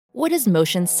What does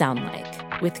motion sound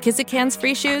like? With Kizikans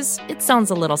free shoes, it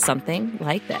sounds a little something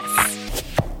like this.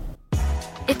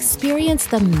 Experience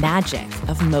the magic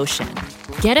of motion.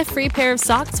 Get a free pair of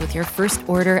socks with your first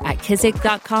order at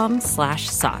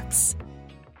kizik.com/socks.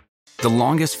 The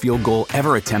longest field goal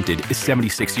ever attempted is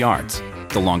 76 yards.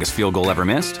 The longest field goal ever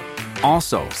missed?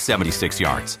 Also 76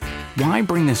 yards. Why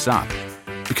bring this up?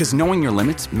 Because knowing your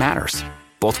limits matters,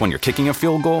 both when you're kicking a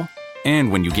field goal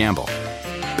and when you gamble.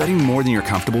 Betting more than you're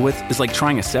comfortable with is like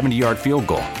trying a 70-yard field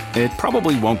goal. It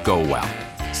probably won't go well.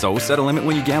 So set a limit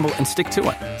when you gamble and stick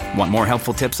to it. Want more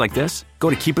helpful tips like this?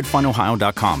 Go to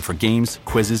keepitfunohio.com for games,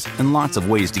 quizzes, and lots of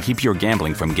ways to keep your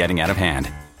gambling from getting out of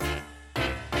hand.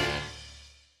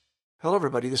 Hello,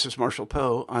 everybody. This is Marshall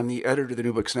Poe. I'm the editor of the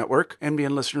New Books Network.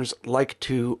 NBN listeners like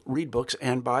to read books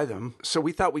and buy them. So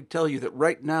we thought we'd tell you that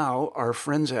right now, our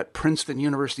friends at Princeton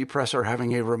University Press are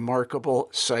having a remarkable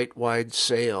site-wide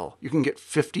sale. You can get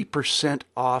 50%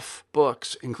 off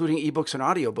books, including ebooks and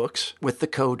audiobooks, with the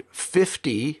code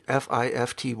 50,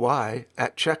 F-I-F-T-Y,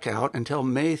 at checkout until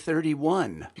May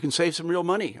 31. You can save some real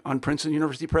money on Princeton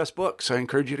University Press books. I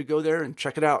encourage you to go there and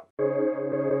check it out.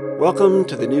 Welcome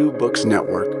to the New Books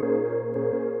Network.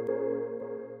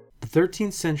 The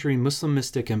 13th century Muslim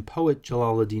mystic and poet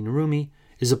Jalaluddin Rumi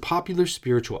is a popular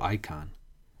spiritual icon.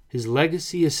 His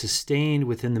legacy is sustained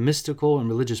within the mystical and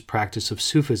religious practice of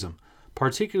Sufism,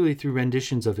 particularly through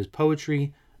renditions of his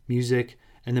poetry, music,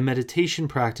 and the meditation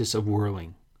practice of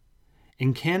whirling.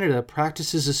 In Canada,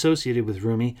 practices associated with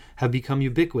Rumi have become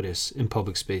ubiquitous in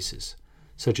public spaces,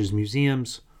 such as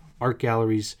museums, art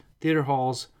galleries, theater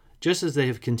halls, just as they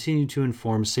have continued to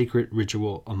inform sacred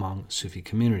ritual among Sufi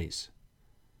communities.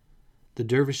 The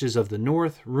Dervishes of the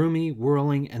North, Rumi,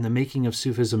 Whirling, and the Making of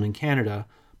Sufism in Canada,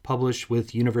 published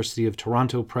with University of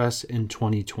Toronto Press in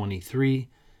 2023,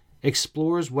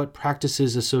 explores what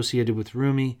practices associated with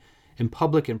Rumi in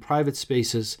public and private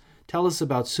spaces tell us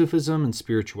about Sufism and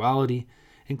spirituality,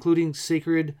 including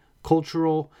sacred,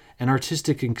 cultural, and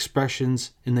artistic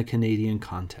expressions in the Canadian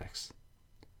context.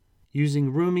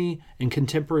 Using Rumi and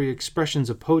contemporary expressions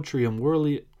of poetry and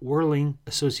whirling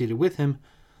associated with him,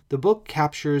 the book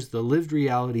captures the lived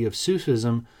reality of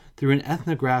Sufism through an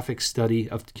ethnographic study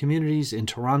of communities in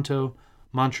Toronto,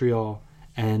 Montreal,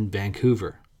 and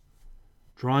Vancouver.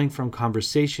 Drawing from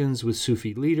conversations with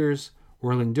Sufi leaders,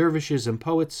 whirling dervishes, and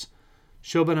poets,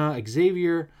 Shobhana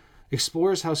Xavier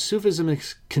explores how Sufism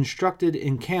is constructed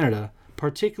in Canada,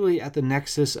 particularly at the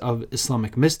nexus of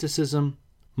Islamic mysticism,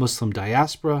 Muslim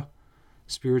diaspora,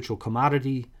 spiritual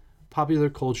commodity, popular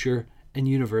culture, and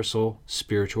universal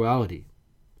spirituality.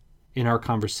 In our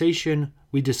conversation,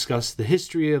 we discussed the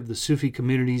history of the Sufi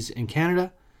communities in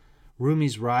Canada,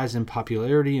 Rumi's rise in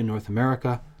popularity in North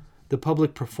America, the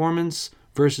public performance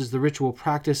versus the ritual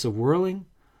practice of whirling,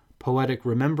 poetic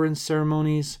remembrance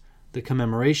ceremonies, the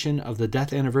commemoration of the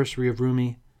death anniversary of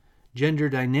Rumi, gender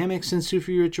dynamics in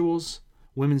Sufi rituals,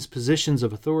 women's positions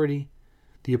of authority,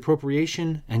 the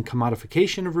appropriation and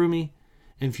commodification of Rumi,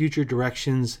 and future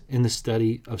directions in the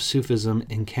study of Sufism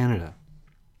in Canada.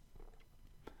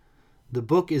 The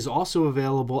book is also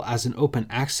available as an open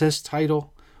access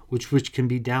title, which can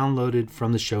be downloaded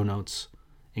from the show notes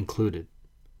included.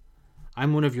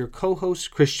 I'm one of your co-hosts,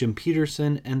 Christian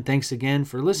Peterson, and thanks again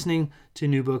for listening to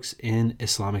New Books in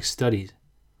Islamic Studies.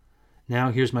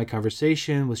 Now here's my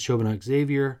conversation with Shobhana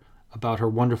Xavier about her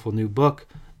wonderful new book,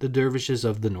 The Dervishes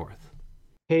of the North.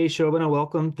 Hey Shobhana,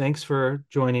 welcome. Thanks for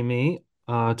joining me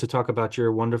to talk about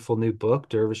your wonderful new book,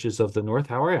 Dervishes of the North.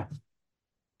 How are you?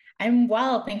 I'm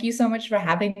well. Thank you so much for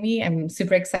having me. I'm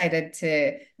super excited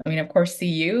to, of course, see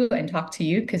you and talk to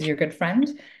you because you're a good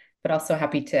friend, but also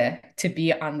happy to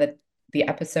be on the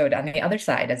episode on the other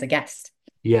side as a guest.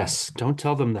 Yes. Don't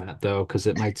tell them that, though, because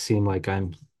it might seem like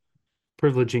I'm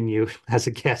privileging you as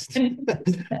a guest,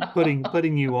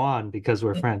 putting you on because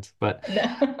we're friends. But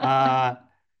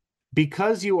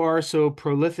because you are so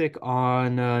prolific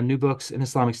on new books in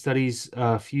Islamic studies,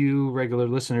 few regular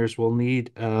listeners will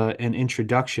need an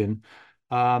introduction.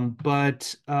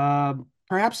 But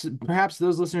perhaps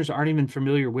those listeners aren't even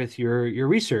familiar with your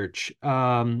research.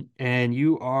 And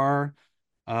you are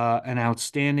an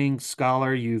outstanding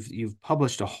scholar. You've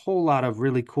published a whole lot of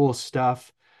really cool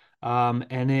stuff.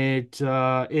 And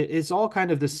it's all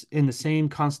kind of this in the same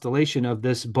constellation of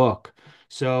this book.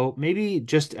 So maybe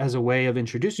just as a way of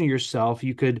introducing yourself,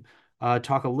 you could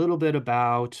talk a little bit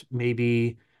about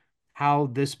maybe how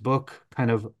this book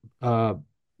kind of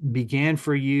began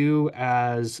for you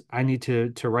as I need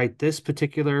to write this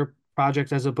particular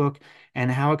project as a book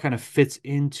and how it kind of fits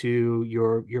into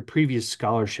your previous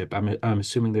scholarship. I'm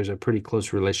assuming there's a pretty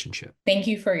close relationship. Thank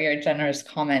you for your generous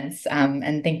comments,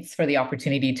 and thanks for the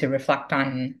opportunity to reflect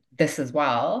on this as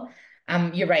well.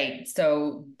 You're right.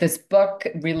 So this book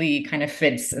really kind of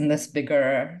fits in this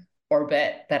bigger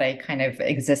orbit that I kind of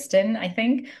exist in, I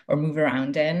think, or move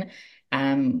around in,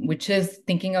 which is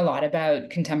thinking a lot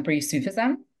about contemporary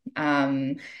Sufism,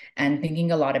 um, and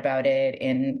thinking a lot about it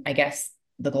in, I guess,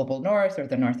 the global north or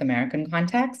the North American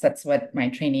context. That's what my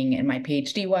training in my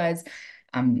PhD was.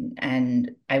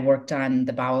 And I worked on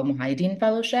the Bawa Mujahideen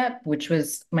Fellowship, which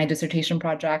was my dissertation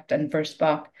project and first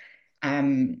book.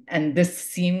 And this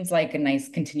seems like a nice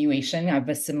continuation of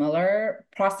a similar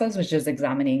process, which is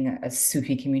examining a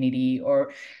Sufi community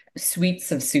or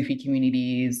suites of Sufi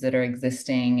communities that are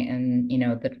existing in,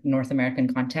 the North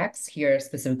American context, here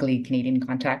specifically Canadian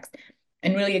context,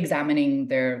 and really examining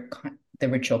the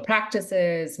ritual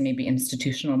practices, maybe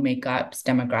institutional makeups,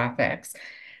 demographics.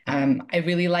 I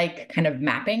really like kind of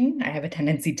mapping. I have a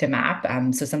tendency to map.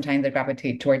 So sometimes I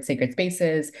gravitate towards sacred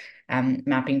spaces,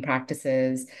 mapping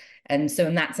practices. And so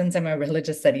in that sense, I'm a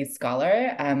religious studies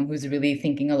scholar, who's really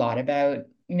thinking a lot about,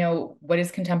 what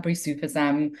is contemporary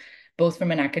Sufism, both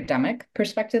from an academic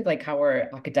perspective, like how are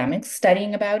academics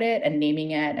studying about it and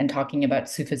naming it and talking about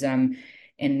Sufism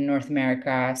in North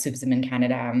America, Sufism in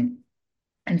Canada,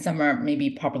 and some are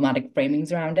maybe problematic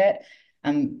framings around it.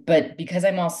 But because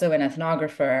I'm also an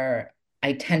ethnographer,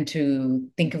 I tend to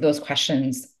think of those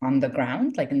questions on the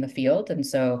ground, like in the field. And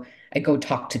so I go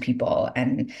talk to people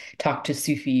and talk to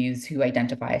Sufis who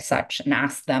identify as such and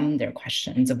ask them their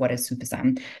questions of what is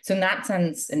Sufism. So in that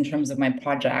sense, in terms of my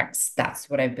projects, that's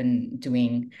what I've been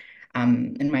doing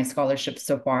in my scholarship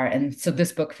so far. And so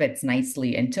this book fits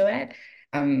nicely into it.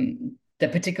 The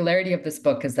particularity of this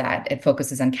book is that it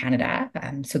focuses on Canada.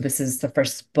 So this is the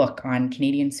first book on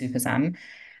Canadian Sufism.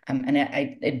 And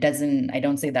I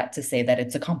don't say that to say that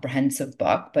it's a comprehensive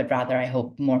book, but rather I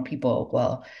hope more people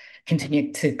will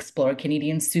continue to explore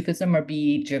Canadian Sufism or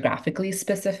be geographically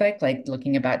specific, like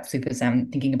looking about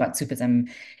Sufism, thinking about Sufism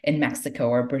in Mexico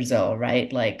or Brazil,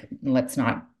 right? Like, let's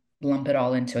not lump it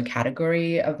all into a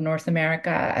category of North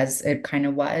America as it kind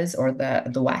of was, or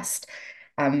the West.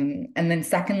 And then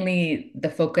secondly, the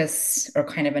focus or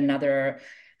kind of another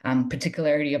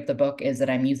particularity of the book is that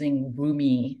I'm using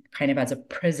Rumi kind of as a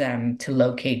prism to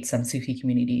locate some Sufi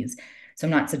communities. So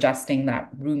I'm not suggesting that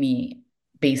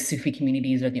Rumi-based Sufi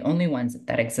communities are the only ones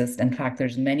that exist. In fact,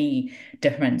 there's many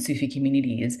different Sufi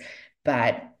communities,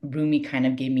 but Rumi kind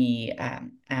of gave me a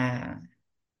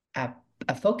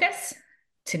focus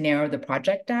to narrow the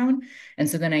project down. And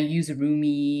so then I use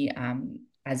Rumi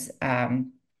as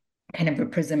kind of a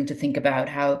prism to think about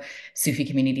how Sufi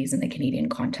communities in the Canadian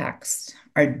context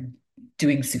are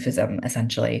doing Sufism,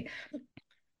 essentially.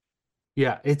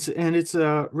 Yeah, it's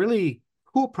a really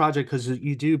cool project because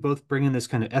you do both bring in this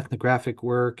kind of ethnographic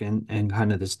work and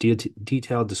kind of this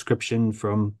detailed description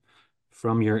from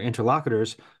your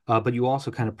interlocutors, but you also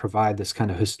kind of provide this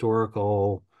kind of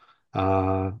historical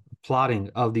plotting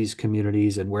of these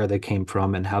communities and where they came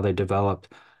from and how they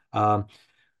developed.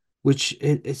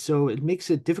 So it makes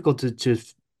it difficult to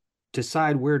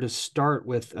decide where to start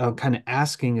with kind of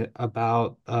asking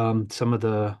about some of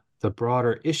the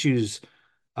broader issues,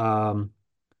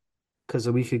 because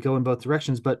we could go in both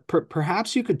directions. But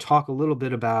perhaps you could talk a little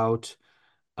bit about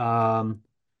um,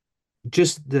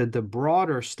 just the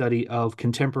broader study of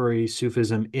contemporary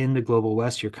Sufism in the global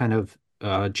West. You're kind of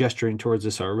gesturing towards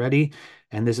this already,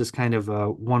 and this is kind of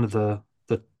one of the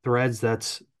threads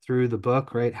that's through the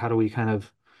book, right? How do we kind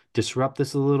of disrupt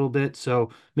this a little bit? So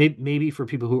maybe for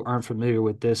people who aren't familiar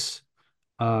with this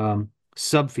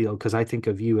subfield, because I think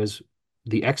of you as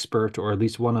the expert, or at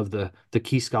least one of the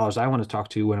key scholars I want to talk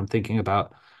to when I'm thinking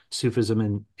about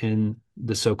Sufism in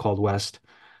the so-called West.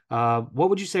 What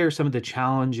would you say are some of the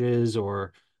challenges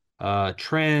or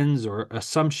trends or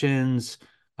assumptions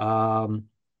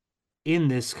in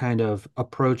this kind of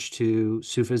approach to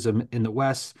Sufism in the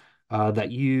West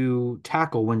that you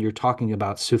tackle when you're talking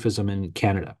about Sufism in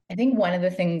Canada? I think one of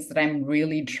the things that I'm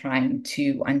really trying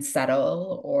to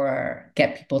unsettle or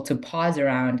get people to pause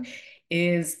around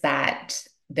is that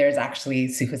there's actually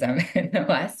Sufism in the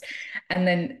West. And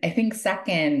then I think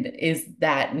second is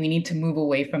that we need to move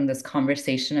away from this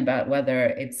conversation about whether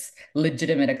it's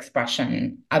legitimate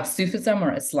expression of Sufism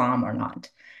or Islam or not.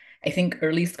 I think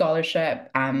early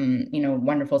scholarship,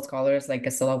 wonderful scholars like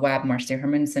Gisela Webb, Marcia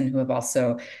Hermanson, who have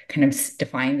also kind of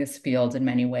defined this field in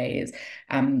many ways,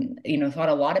 thought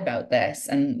a lot about this.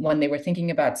 And when they were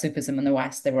thinking about Sufism in the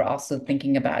West, they were also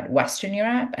thinking about Western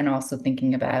Europe and also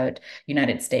thinking about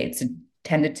United States.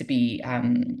 tended to be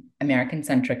American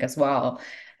centric as well.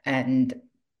 And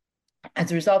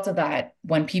as a result of that,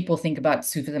 when people think about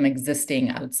Sufism existing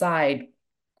outside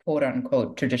quote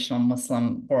unquote traditional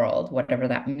Muslim world, whatever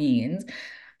that means,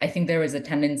 I think there was a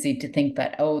tendency to think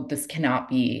that, oh, this cannot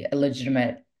be a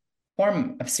legitimate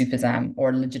form of Sufism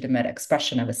or legitimate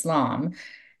expression of Islam.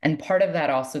 And part of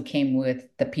that also came with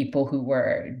the people who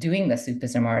were doing the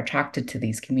Sufism or attracted to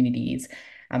these communities.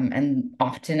 And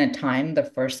often at time, the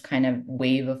first kind of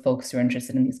wave of folks who are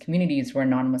interested in these communities were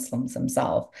non-Muslims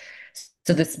themselves.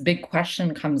 So this big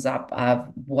question comes up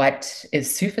of what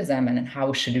is Sufism and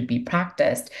how should it be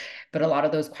practiced? But a lot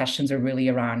of those questions are really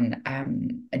around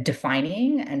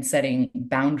defining and setting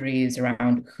boundaries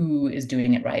around who is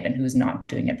doing it right and who's not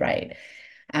doing it right.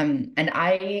 And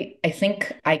I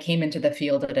think I came into the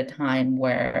field at a time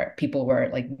where people were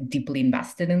like deeply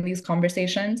invested in these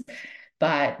conversations.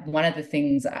 But one of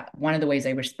the ways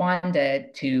I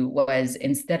responded to was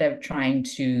instead of trying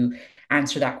to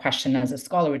answer that question as a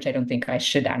scholar, which I don't think I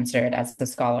should answer it as the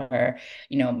scholar,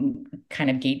 kind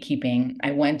of gatekeeping,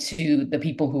 I went to the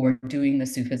people who were doing the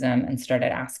Sufism and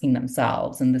started asking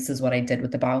themselves. And this is what I did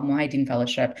with the Ba'al Muhaydin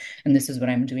Fellowship. And this is what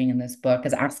I'm doing in this book,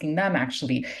 is asking them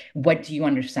actually, what do you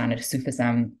understand as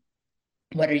Sufism?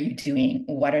 What are you doing?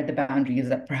 What are the boundaries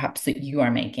that perhaps that you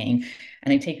are making?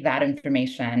 And I take that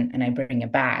information and I bring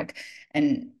it back.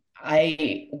 And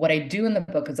what I do in the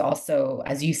book is also,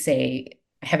 as you say,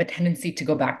 I have a tendency to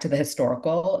go back to the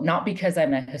historical, not because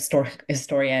I'm a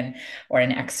historian or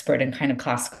an expert in kind of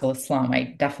classical Islam.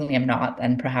 I definitely am not,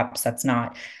 and perhaps that's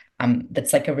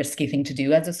like a risky thing to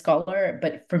do as a scholar.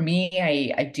 But for me,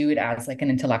 I do it as like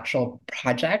an intellectual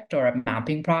project or a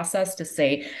mapping process to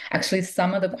say, actually,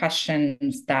 some of the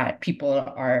questions that people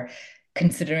are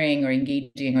considering or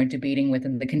engaging or debating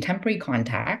within the contemporary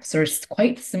context are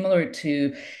quite similar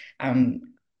to um,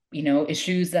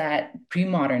 issues that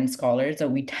pre-modern scholars that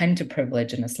we tend to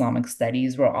privilege in Islamic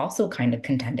studies were also kind of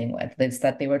contending with. Is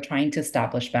that they were trying to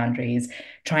establish boundaries,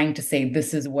 trying to say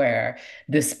this is where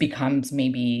this becomes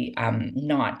maybe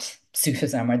not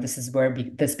Sufism, or this is where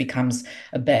this becomes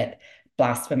a bit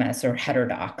blasphemous or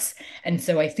heterodox. And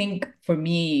so I think for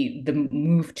me, the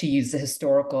move to use the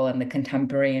historical and the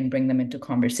contemporary and bring them into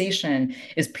conversation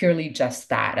is purely just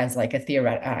that, as like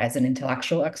as an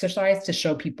intellectual exercise to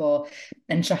show people,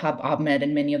 and Shahab Ahmed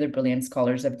and many other brilliant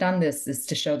scholars have done this, is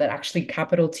to show that actually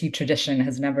capital T tradition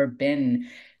has never been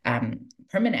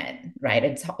permanent, right?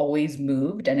 It's always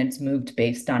moved, and it's moved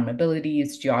based on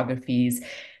mobilities, geographies,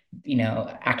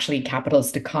 actually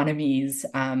capitalist economies.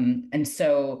 And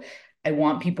so I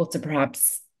want people to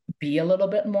perhaps be a little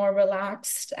bit more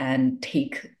relaxed and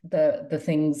take the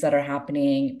things that are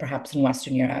happening perhaps in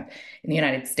Western Europe, in the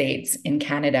United States, in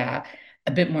Canada,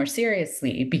 a bit more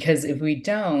seriously, because if we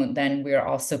don't, then we're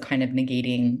also kind of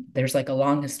negating, there's like a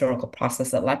long historical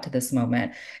process that led to this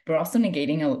moment. But we're also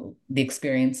negating the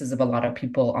experiences of a lot of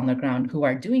people on the ground who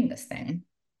are doing this thing.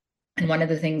 And one of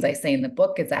the things I say in the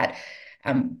book is that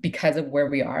because of where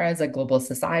we are as a global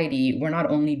society, we're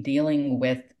not only dealing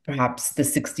with perhaps the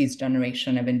 60s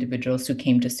generation of individuals who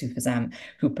came to Sufism,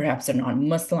 who perhaps are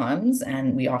non-Muslims,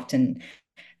 and we often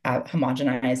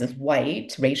homogenize as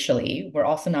white racially. We're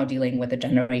also now dealing with a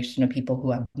generation of people who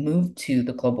have moved to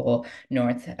the global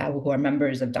north, who are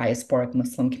members of diasporic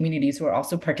Muslim communities, who are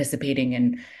also participating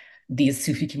in these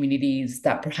Sufi communities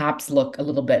that perhaps look a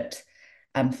little bit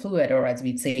fluid, or as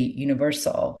we'd say,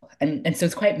 universal. And so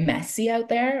it's quite messy out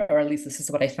there, or at least this is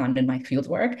what I found in my field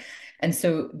work. And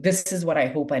so this is what I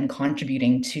hope I'm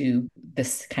contributing to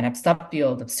this kind of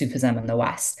subfield of Sufism in the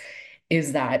West,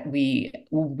 is that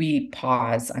we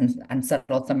pause and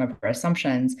settle some of our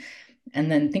assumptions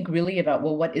and then think really about,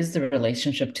 well, what is the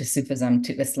relationship to Sufism,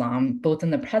 to Islam, both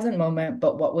in the present moment,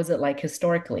 but what was it like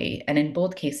historically? And in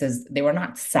both cases, they were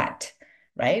not set,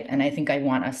 right? And I think I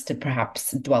want us to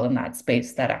perhaps dwell in that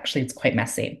space that actually it's quite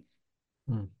messy.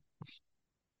 Hmm.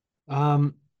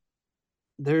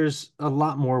 There's a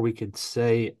lot more we could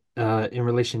say in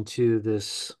relation to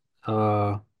this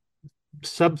subfield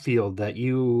that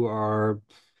you are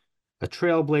a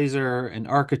trailblazer, an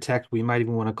architect. We might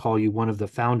even want to call you one of the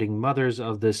founding mothers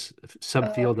of this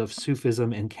subfield of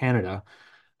Sufism in Canada,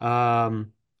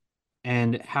 and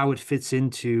how it fits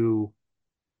into,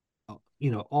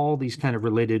 all these kind of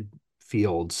related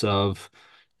fields of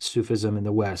Sufism in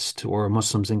the West, or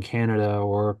Muslims in Canada,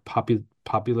 or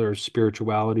popular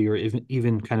spirituality, or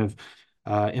even kind of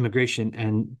immigration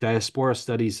and diaspora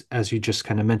studies, as you just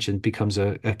kind of mentioned, becomes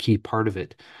a key part of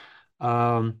it.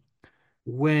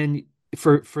 When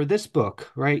for this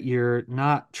book, right, you're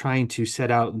not trying to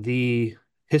set out the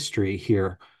history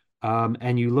here.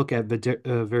 and you look at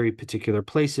very particular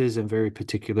places and very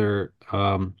particular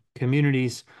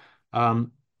communities.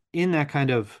 Um, in that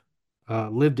kind of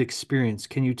lived experience,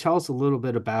 can you tell us a little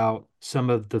bit about some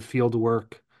of the field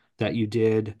work that you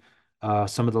did,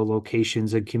 some of the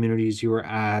locations and communities you were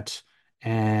at,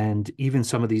 and even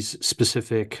some of these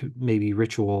specific maybe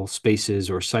ritual spaces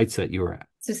or sites that you were at?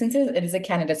 So since it is a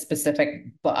Canada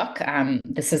specific book,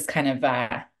 this is kind of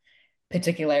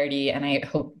particularity, and I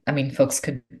hope, I mean, folks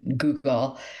could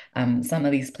Google some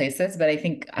of these places, but I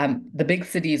think the big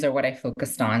cities are what I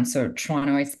focused on. So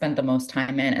Toronto, I spent the most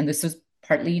time in, and this was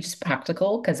partly just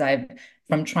practical because I'm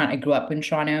from Toronto. I grew up in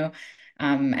Toronto,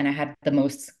 and I had the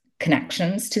most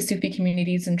connections to Sufi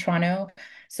communities in Toronto.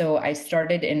 So I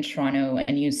started in Toronto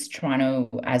and used Toronto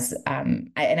as,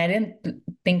 and I didn't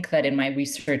think that in my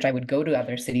research I would go to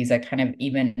other cities. I kind of,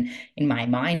 even in my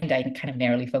mind, I kind of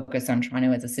narrowly focused on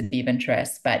Toronto as a city of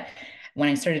interest. But when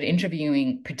I started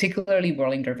interviewing, particularly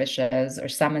Whirling Dervishes or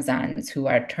Samazans, who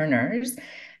are turners,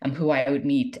 who I would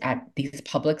meet at these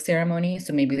public ceremonies.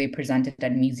 So maybe they presented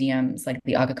at museums like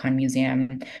the Aga Khan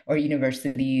Museum or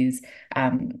universities.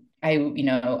 I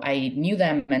knew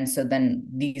them. And so then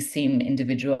these same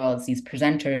individuals, these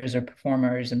presenters or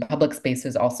performers in public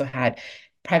spaces also had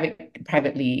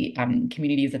privately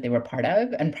communities that they were part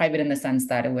of, and private in the sense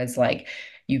that it was like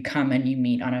you come and you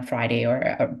meet on a Friday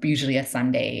or usually a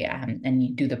Sunday, and you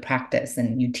do the practice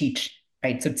and you teach,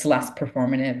 right? So it's less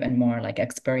performative and more like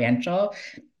experiential.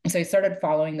 So I started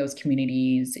following those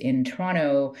communities in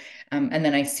Toronto, and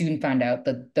then I soon found out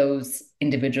that those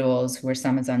individuals who were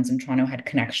Samazans in Toronto had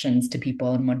connections to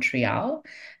people in Montreal.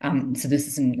 So this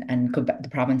is in Quebec, the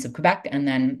province of Quebec, and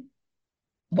then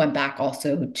went back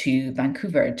also to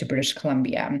Vancouver, to British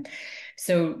Columbia.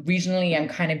 So regionally, I'm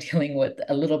kind of dealing with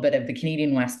a little bit of the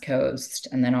Canadian West Coast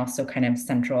and then also kind of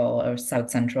central or South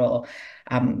Central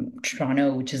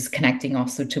Toronto, which is connecting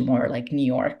also to more like New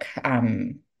York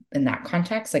in that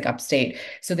context, like upstate.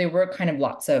 So there were kind of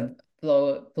lots of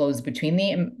flows between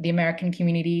the American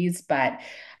communities, but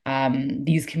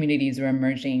these communities were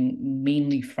emerging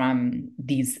mainly from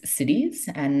these cities.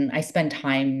 And I spent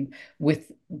time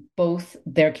with both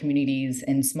their communities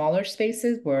in smaller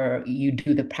spaces where you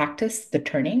do the practice, the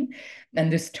turning.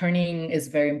 And this turning is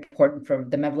very important for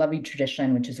the Mevlevi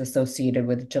tradition, which is associated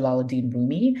with Jalaluddin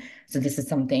Rumi. So this is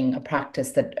something, a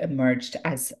practice that emerged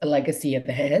as a legacy of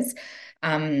his,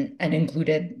 and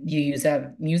included the use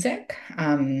of music,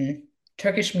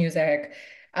 Turkish music,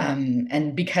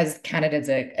 and because Canada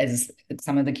as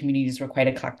some of the communities were quite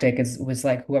eclectic, was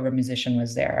like whoever musician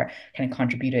was there kind of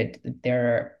contributed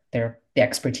the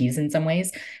expertise in some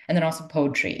ways, and then also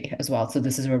poetry as well. So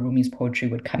this is where Rumi's poetry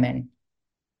would come in.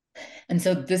 And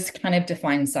so this kind of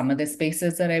defines some of the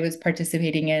spaces that I was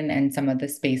participating in and some of the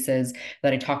spaces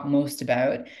that I talk most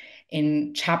about.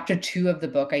 In chapter 2 of the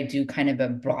book, I do kind of a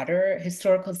broader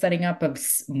historical setting up of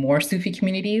more Sufi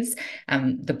communities.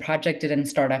 The project didn't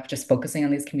start off just focusing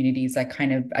on these communities. I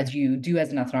kind of, as you do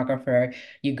as an ethnographer,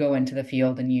 you go into the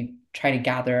field and you try to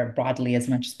gather broadly as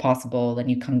much as possible. Then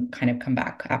you kind of come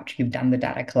back after you've done the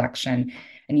data collection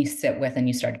and you sit with and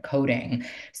you start coding.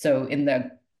 So in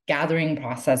the gathering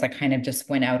process, I kind of just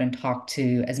went out and talked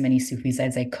to as many Sufis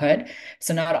as I could.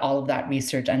 So not all of that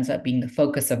research ends up being the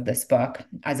focus of this book.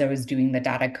 As I was doing the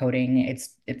data coding,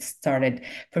 it started,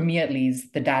 for me at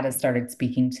least, the data started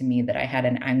speaking to me that I had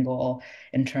an angle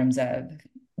in terms of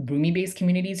Rumi-based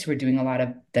communities who were doing a lot of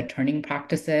the turning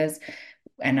practices.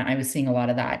 And I was seeing a lot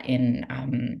of that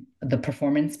in the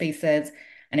performance spaces.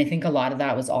 And I think a lot of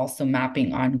that was also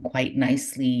mapping on quite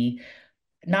nicely,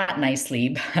 not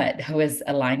nicely, but I was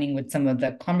aligning with some of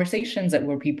the conversations that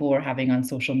people were having on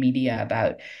social media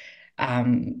about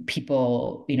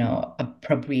people,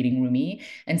 appropriating Rumi.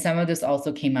 And some of this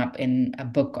also came up in a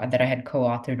book that I had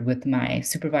co-authored with my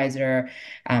supervisor,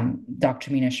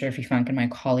 Dr. Mina Sherfi Funk, and my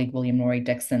colleague, William Rory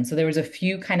Dixon. So there was a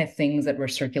few kind of things that were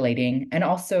circulating. And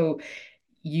also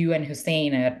you and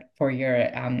Hussein for your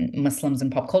Muslims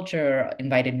and pop culture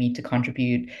invited me to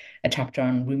contribute a chapter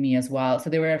on Rumi as well. So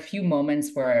there were a few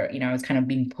moments where, I was kind of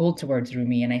being pulled towards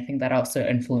Rumi. And I think that also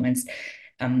influenced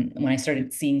when I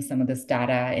started seeing some of this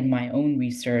data in my own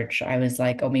research, I was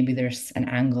like, oh, maybe there's an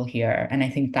angle here. And I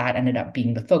think that ended up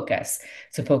being the focus.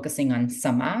 So focusing on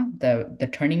Sama, the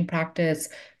turning practice,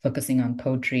 focusing on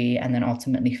poetry, and then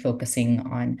ultimately focusing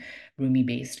on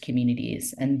Rumi-based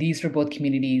communities. And these were both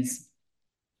communities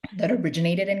that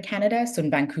originated in Canada. So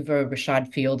in Vancouver,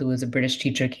 Rashad Field, who was a British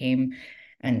teacher, came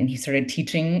and he started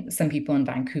teaching some people in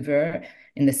Vancouver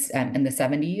in the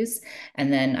 70s.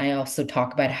 And then I also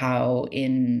talk about how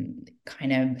in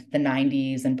kind of the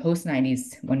 90s and post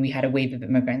 90s, when we had a wave of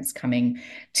immigrants coming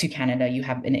to Canada, you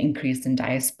have an increase in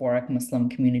diasporic Muslim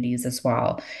communities as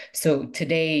well. So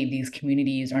today, these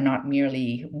communities are not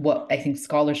merely what I think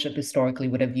scholarship historically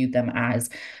would have viewed them as,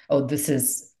 oh, this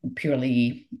is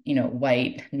purely,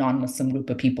 white, non-Muslim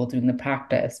group of people doing the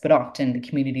practice, but often the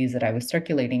communities that I was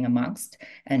circulating amongst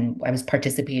and I was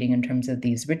participating in terms of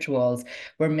these rituals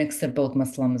were mixed of both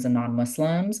Muslims and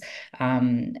non-Muslims.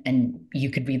 And you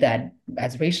could read that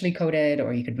as racially coded,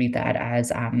 or you could read that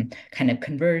as kind of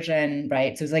conversion,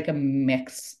 right? So it's like a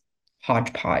mix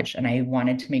hodgepodge. And I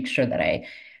wanted to make sure that I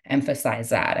emphasize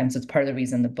that. And so it's part of the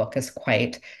reason the book is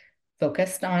quite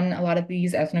focused on a lot of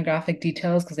these ethnographic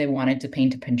details, because they wanted to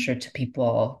paint a picture to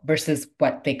people versus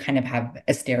what they kind of have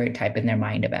a stereotype in their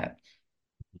mind about.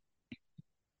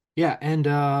 Yeah, and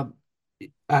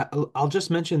I'll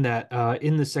just mention that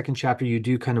in the second chapter, you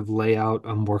do kind of lay out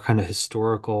a more kind of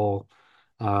historical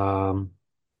um,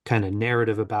 kind of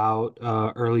narrative about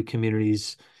early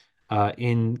communities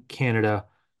in Canada,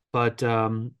 but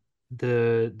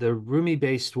the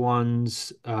Rumi-based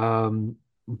ones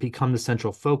become the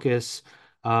central focus.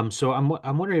 So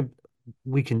I'm wondering if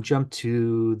we can jump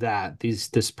to that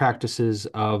this practices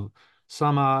of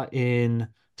sama in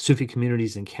Sufi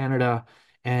communities in Canada,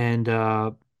 and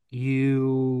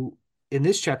you in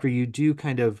this chapter you do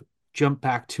kind of jump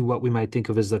back to what we might think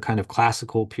of as the kind of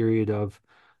classical period of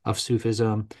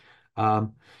Sufism.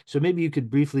 So maybe you could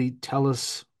briefly tell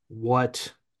us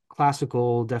what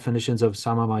classical definitions of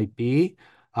sama might be,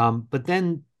 but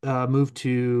then move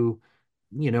to,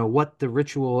 what the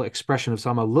ritual expression of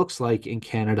sama looks like in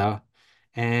Canada,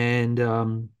 and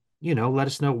let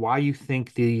us know why you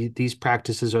think these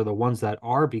practices are the ones that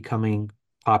are becoming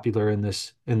popular in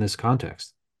this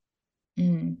context.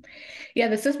 Mm. Yeah,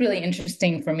 this is really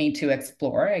interesting for me to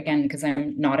explore again, because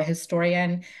I'm not a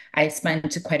historian. I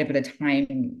spent quite a bit of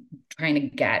time trying to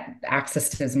get access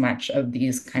to as much of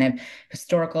these kind of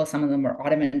historical, some of them are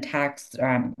Ottoman texts,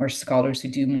 or scholars who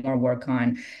do more work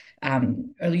on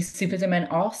early Sufism, and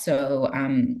also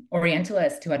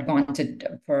Orientalists who had gone to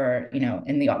for,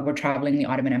 were traveling the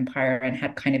Ottoman Empire and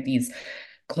had kind of these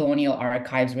colonial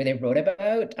archives where they wrote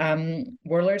about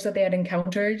whirlers that they had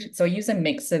encountered. So I use a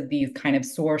mix of these kind of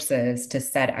sources to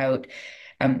set out,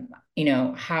 um,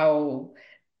 how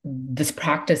this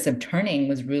practice of turning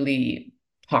was really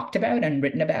talked about and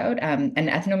written about. And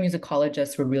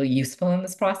ethnomusicologists were really useful in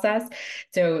this process.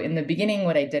 So in the beginning,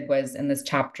 what I did was in this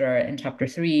chapter, in chapter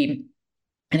 3,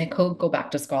 and it could go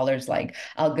back to scholars like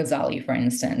Al-Ghazali, for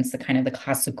instance, the kind of the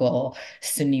classical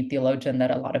Sunni theologian that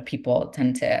a lot of people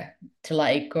tend to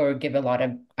like or give a lot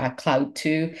of clout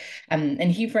to.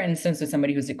 And he, for instance, was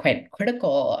somebody who's quite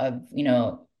critical of,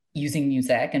 using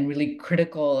music, and really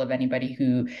critical of anybody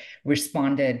who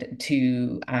responded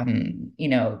to,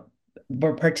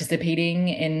 were participating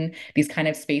in these kind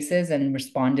of spaces and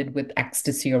responded with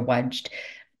ecstasy or wajд.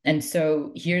 And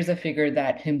so here's a figure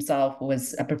that himself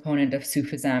was a proponent of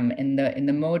Sufism in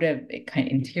the mode of kind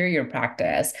of interior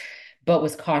practice, but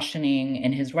was cautioning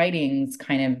in his writings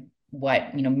kind of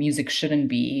what, music shouldn't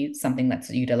be something that's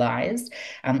utilized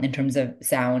in terms of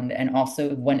sound. And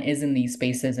also one is in these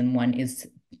spaces and one is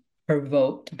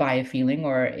provoked by a feeling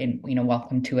or in,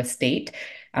 welcome to a state,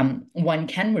 one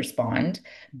can respond,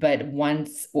 but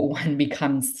once one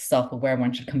becomes self-aware,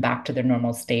 one should come back to their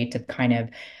normal state of kind of,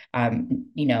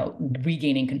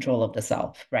 regaining control of the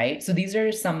self, right? So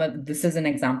this is an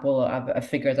example of a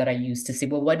figure that I used to see,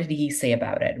 well, what did he say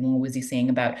about it? And what was he saying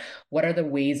about what are the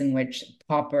ways in which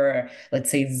proper,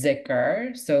 let's say,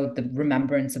 zikr, so the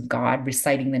remembrance of God,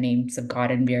 reciting the names of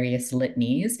God in various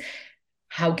litanies,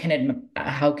 how can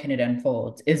it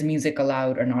unfold? Is music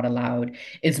allowed or not allowed?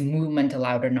 Is movement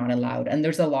allowed or not allowed? And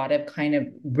there's a lot of kind of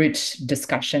rich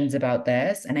discussions about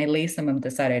this, and I lay some of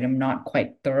this out. I'm not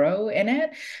quite thorough in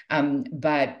it,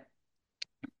 but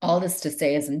all this to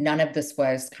say is none of this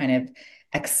was kind of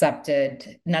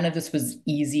accepted. None of this was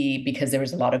easy because there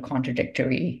was a lot of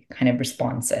contradictory kind of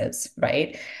responses,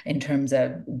 right? In terms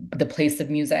of the place of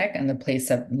music and the place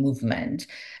of movement.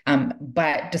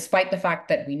 But despite the fact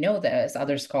that we know this,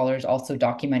 other scholars also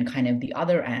document kind of the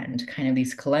other end, kind of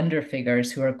these calendar figures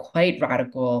who are quite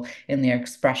radical in their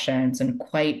expressions and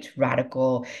quite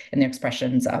radical in their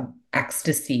expressions of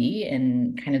ecstasy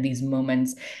in kind of these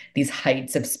moments, these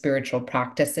heights of spiritual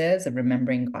practices of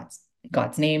remembering God's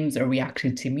God's names or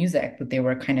reacted to music, but they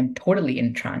were kind of totally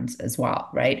in trance as well,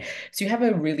 right? So you have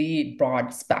a really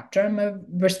broad spectrum of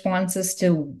responses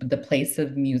to the place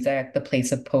of music, the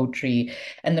place of poetry,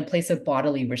 and the place of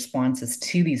bodily responses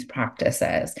to these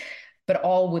practices, but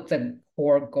all with the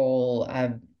core goal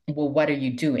of, well, what are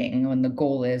you doing? And the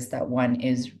goal is that one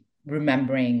is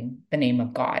remembering the name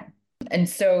of God. And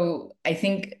so I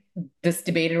think this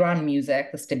debate around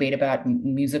music, this debate about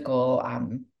musical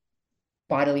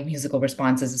bodily musical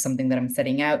responses is something that I'm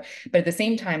setting out. But at the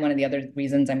same time, one of the other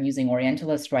reasons I'm using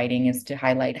Orientalist writing is to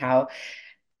highlight how,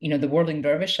 the whirling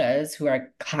dervishes, who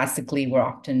are classically were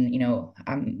often,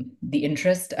 the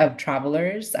interest of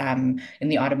travelers in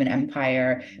the Ottoman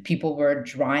Empire, people were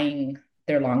drawing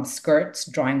their long skirts,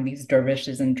 drawing these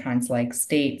dervishes in trance-like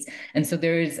states. And so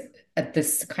there's at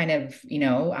this kind of,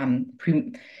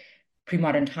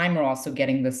 pre-modern time, we're also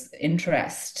getting this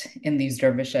interest in these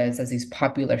dervishes as these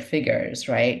popular figures,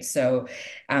 right? So,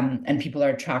 and people are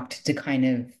attracted to kind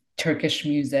of Turkish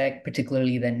music,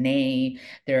 particularly the ney.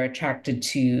 They're attracted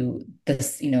to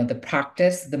this, the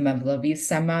practice, the Mevlevi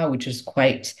Sema, which is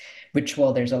quite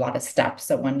ritual. There's a lot of steps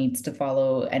that one needs to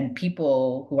follow, and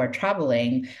people who are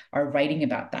traveling are writing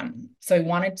about them. So I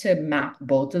wanted to map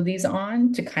both of these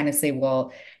on to kind of say,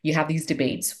 well, you have these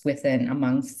debates within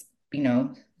amongst,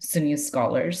 Sunni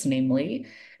scholars, namely,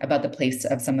 about the place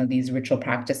of some of these ritual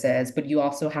practices, but you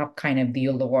also have kind of the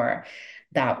allure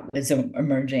that was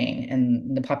emerging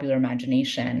in the popular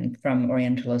imagination from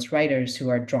Orientalist writers who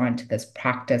are drawn to this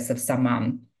practice of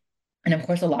samam. And of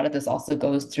course, a lot of this also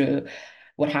goes through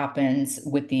what happens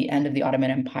with the end of the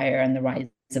Ottoman Empire and the rise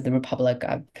of the Republic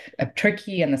of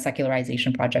Turkey and the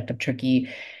secularization project of Turkey.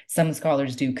 Some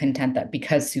scholars do contend that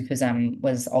because Sufism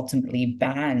was ultimately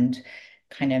banned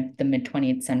kind of the mid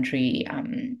 20th century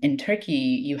in Turkey,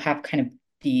 you have kind of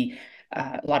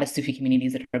a lot of Sufi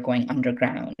communities that are going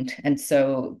underground. And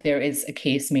so there is a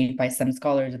case made by some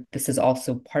scholars that this is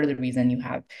also part of the reason you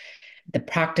have the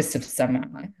practice of sama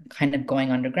kind of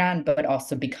going underground, but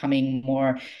also becoming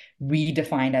more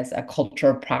redefined as a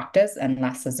cultural practice and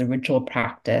less as a ritual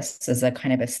practice, as a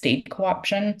kind of a state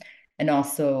co-option. And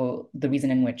also the reason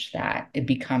in which that it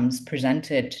becomes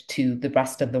presented to the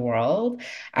rest of the world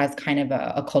as kind of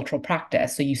a cultural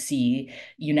practice. So you see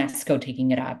UNESCO taking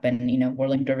it up and,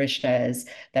 whirling dervishes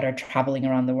that are traveling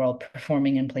around the world,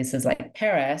 performing in places like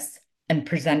Paris and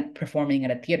performing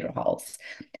at a theater halls.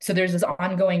 So there's this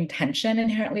ongoing tension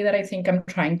inherently that I think I'm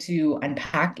trying to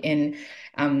unpack in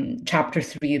chapter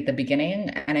 3 at the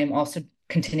beginning. And I'm also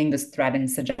continuing this thread and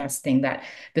suggesting that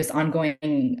this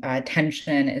ongoing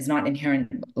tension is not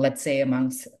inherent, let's say,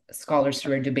 amongst scholars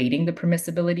who are debating the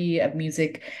permissibility of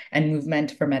music and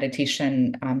movement for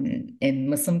meditation in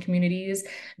Muslim communities,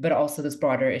 but also this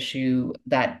broader issue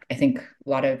that I think a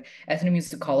lot of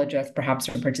ethnomusicologists perhaps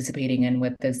are participating in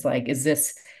with this, like, is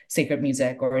this sacred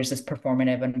music or is this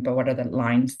performative, and but what are the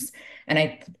lines? And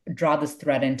I draw this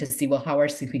thread in to see, well, how are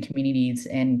Sufi communities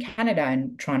in Canada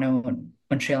and Toronto,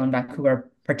 Montreal, and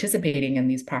Vancouver participating in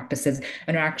these practices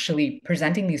and are actually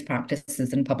presenting these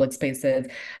practices in public spaces?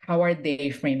 How are they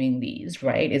framing these,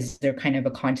 right? Is there kind of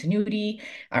a continuity?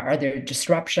 Are there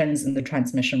disruptions in the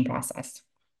transmission process?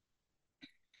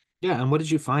 Yeah, and what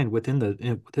did you find within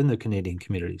the Canadian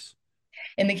communities?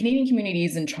 In the Canadian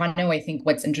communities in Toronto, I think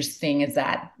what's interesting is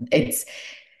that it's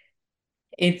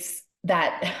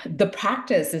that the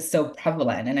practice is so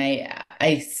prevalent. And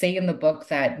I say in the book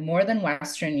that more than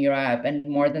Western Europe and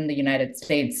more than the United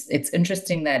States, it's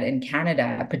interesting that in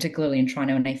Canada, particularly in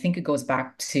Toronto, and I think it goes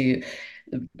back to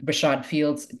Rashad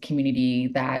Field's community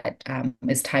that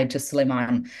is tied to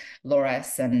Suleiman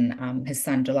Loris and his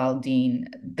son Jalaluddin,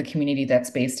 the community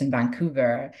that's based in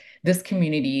Vancouver. This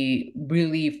community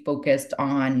really focused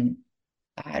on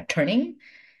turning.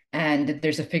 And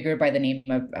there's a figure by the name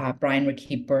of Brian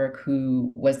Rakib Burke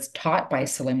who was taught by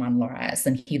Suleiman Loris,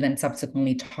 and he then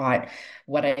subsequently taught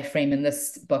what I frame in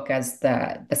this book as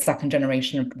the second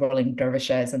generation of whirling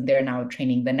dervishes, and they're now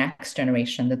training the next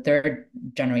generation, the third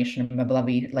generation of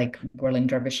Mevlevi, like whirling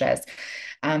dervishes.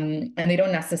 And they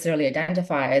don't necessarily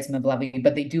identify as Mevlevi,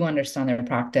 but they do understand their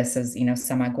practice as,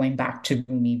 Sama going back to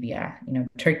Rumi via,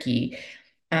 Turkey.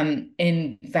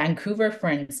 In Vancouver, for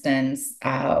instance,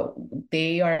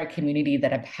 they are a community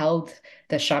that upheld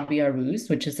the Shabi Aruz,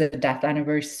 which is a death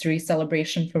anniversary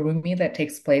celebration for Rumi that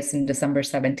takes place in December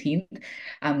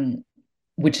 17th,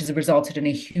 which has resulted in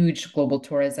a huge global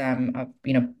tourism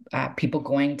of, people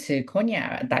going to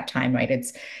Konya at that time, right?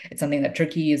 It's something that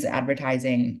Turkey is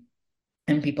advertising.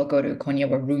 And people go to Konya,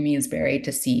 where Rumi is buried,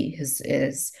 to see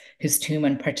his tomb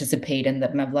and participate in the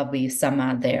Mevlevi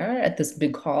Sama there at this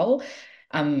big hall.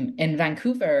 In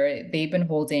Vancouver, they've been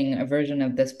holding a version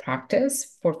of this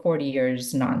practice for 40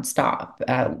 years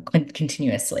nonstop,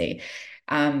 continuously.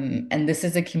 And this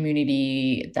is a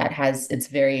community that has, it's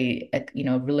very,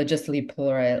 religiously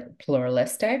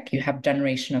pluralistic. You have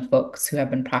generation of folks who have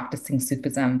been practicing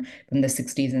Sufism from the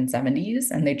 60s and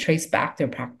 70s, and they trace back their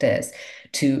practice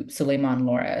to Suleiman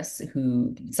Loris,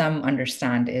 who some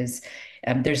understand is,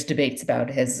 there's debates about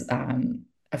his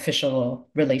official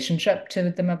relationship to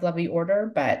the Mevlevi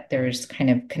order, but there's kind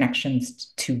of connections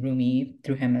to Rumi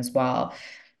through him as well.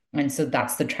 And so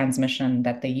that's the transmission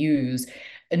that they use.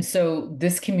 And so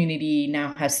this community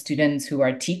now has students who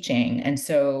are teaching, and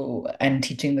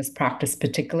teaching this practice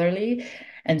particularly.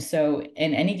 And so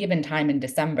in any given time in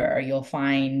December, you'll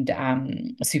find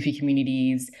Sufi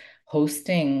communities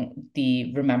hosting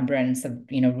the remembrance of,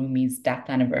 Rumi's death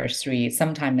anniversary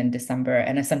sometime in December.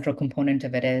 And a central component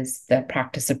of it is the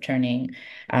practice of turning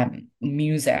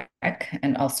music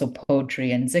and also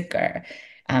poetry and zikr.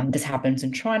 This happens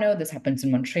in Toronto, this happens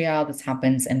in Montreal, this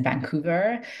happens in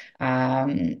Vancouver.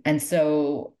 And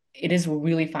so it is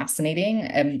really fascinating.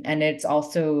 And it's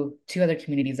also two other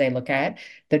communities I look at.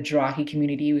 The Drahi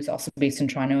community, who's also based in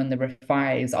Toronto, and the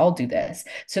Rafais all do this.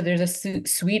 So there's a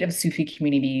suite of Sufi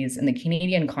communities in the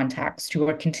Canadian context who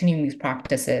are continuing these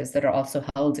practices that are also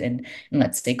held in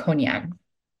let's say, Cognac.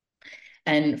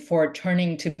 And for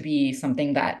turning to be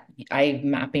something that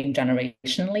I'm mapping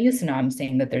generationally, so now I'm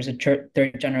saying that there's a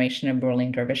third generation of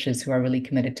Whirling Dervishes who are really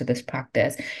committed to this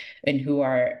practice and who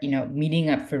are,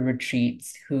 meeting up for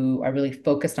retreats, who are really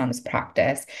focused on this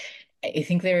practice. I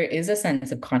think there is a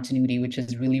sense of continuity, which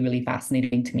is really, really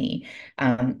fascinating to me.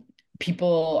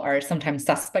 People are sometimes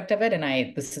suspect of it, and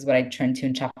this is what I turn to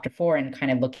in chapter 4, and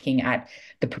kind of looking at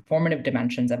the performative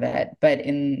dimensions of it. But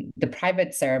in the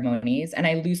private ceremonies, and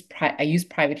I use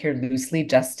private here loosely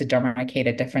just to demarcate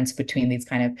a difference between these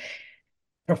kind of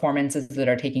performances that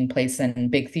are taking place in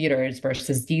big theaters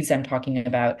versus these I'm talking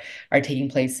about are taking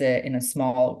place in a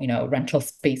small, rental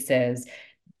spaces,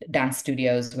 dance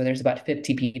studios where there's about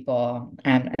 50 people,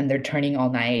 and they're turning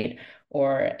all night.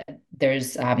 Or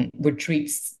there's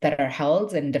retreats that are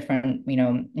held in different,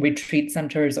 retreat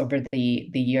centers over the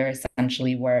year,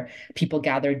 essentially, where people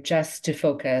gather just to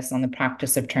focus on the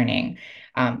practice of turning.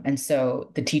 And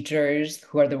so the teachers,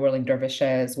 who are the Whirling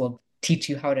Dervishes, will teach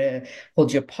you how to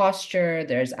hold your posture.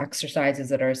 There's exercises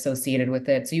that are associated with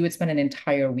it. So you would spend an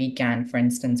entire weekend, for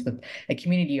instance, with a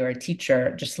community or a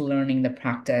teacher, just learning the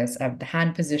practice of the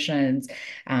hand positions.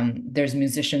 There's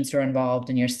musicians who are involved,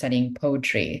 and you're studying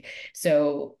poetry.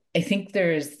 So I think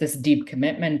there's this deep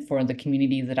commitment for the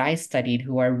communities that I studied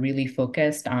who are really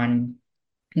focused on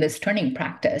this turning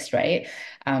practice, right?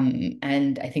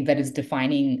 And I think that is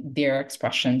defining their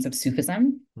expressions of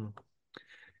Sufism.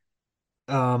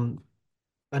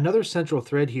 Another central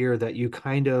thread here that you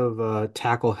kind of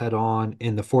tackle head on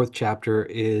in the 4th chapter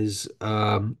is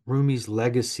Rumi's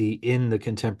legacy in the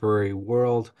contemporary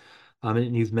world.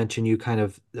 And you've mentioned you kind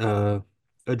of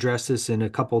address this in a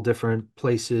couple different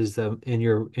places in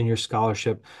your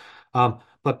scholarship.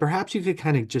 But perhaps you could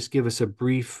kind of just give us a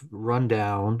brief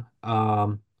rundown,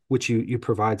 which you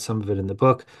provide some of it in the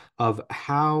book, of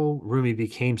how Rumi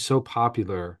became so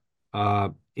popular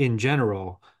in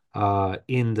general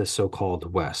in the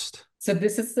so-called West. So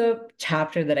this is the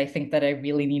chapter that I think that I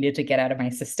really needed to get out of my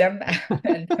system.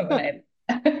 And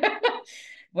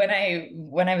when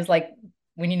I was like,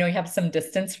 when you have some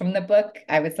distance from the book,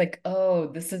 I was like, oh,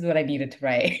 this is what I needed to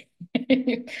write.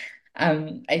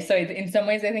 So in some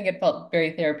ways I think it felt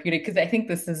very therapeutic, because I think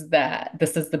this is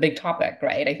the big topic,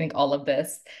 right? I think all of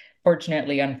this,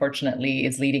 fortunately, unfortunately,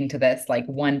 is leading to this like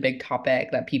one big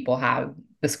topic that people have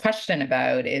this question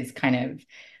about, is kind of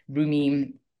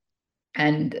Rumi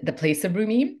and the place of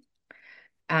Rumi.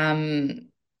 And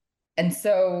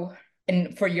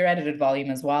for your edited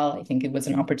volume as well, I think it was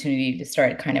an opportunity to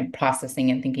start kind of processing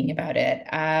and thinking about it.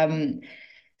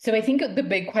 So I think the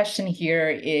big question here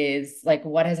is like,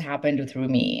 what has happened with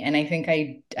Rumi? And I think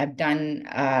I've done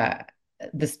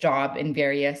this job in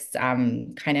various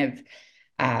kind of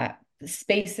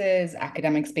spaces,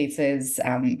 academic spaces,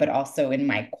 but also in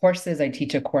my courses. I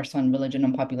teach a course on religion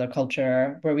and popular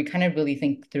culture, where we kind of really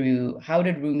think through, how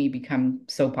did Rumi become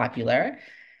so popular?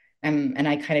 And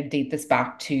I kind of date this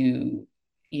back to,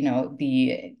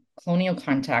 the colonial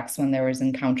context, when there was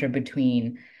encounter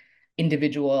between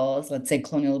individuals, let's say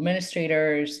colonial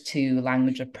administrators, to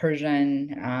language of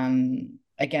Persian.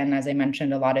 Again, as I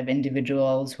mentioned, a lot of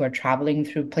individuals who are traveling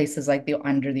through places like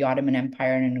under the Ottoman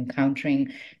Empire and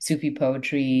encountering Sufi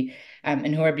poetry,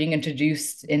 and who are being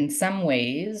introduced in some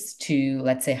ways to,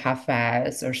 let's say,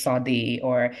 Hafez or Saadi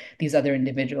or these other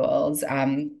individuals.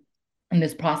 And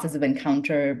this process of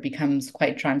encounter becomes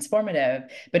quite transformative,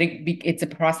 but it's a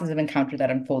process of encounter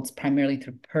that unfolds primarily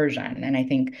through Persian. And I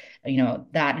think,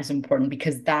 that is important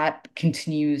because that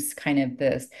continues kind of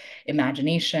this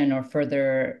imagination, or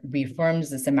further reaffirms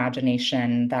this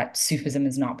imagination that Sufism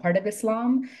is not part of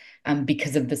Islam,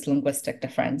 because of this linguistic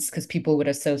difference, because people would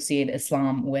associate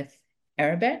Islam with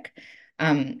Arabic,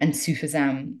 and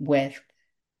Sufism with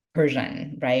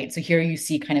Persian, right? So here you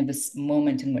see kind of this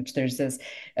moment in which there's this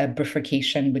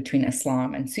bifurcation between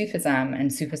Islam and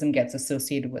Sufism gets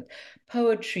associated with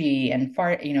poetry and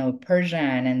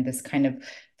Persian, and this kind of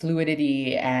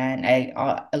fluidity and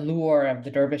allure of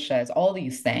the dervishes. All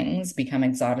these things become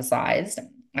exoticized,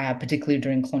 particularly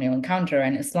during colonial encounter,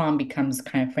 and Islam becomes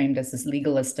kind of framed as this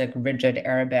legalistic, rigid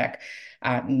Arabic.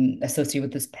 Associated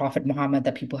with this Prophet Muhammad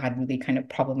that people had really kind of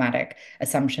problematic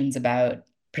assumptions about,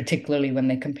 particularly when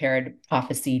they compared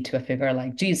prophecy to a figure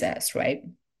like Jesus, right?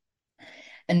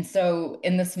 And so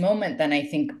in this moment, then I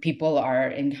think people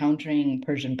are encountering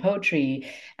Persian poetry.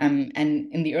 And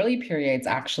in the early periods,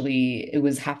 actually, it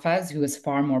was Hafez who was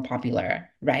far more popular,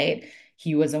 right?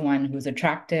 He was the one who was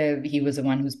attractive. He was the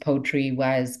one whose poetry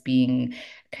was being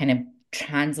kind of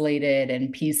translated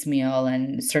and piecemeal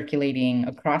and circulating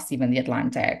across even the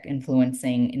Atlantic,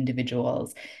 influencing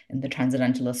individuals in the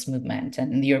transcendentalist movement,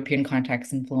 and in the European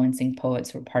context, influencing poets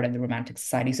who were part of the Romantic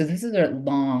Society. So this is a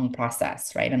long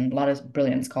process, right? And a lot of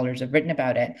brilliant scholars have written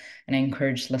about it. And I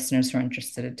encourage listeners who are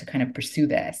interested to kind of pursue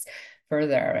this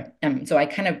further. So I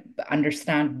kind of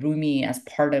understand Rumi as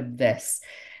part of this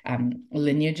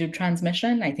lineage of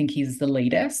transmission. I think he's the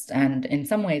latest, and in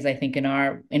some ways, I think in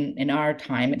our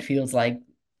time, it feels like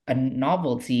a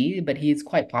novelty, but he's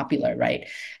quite popular, right?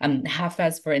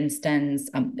 Hafez, for instance,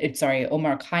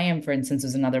 Omar Khayyam, for instance,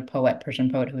 was another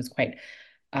Persian poet who was quite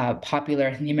popular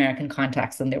in the American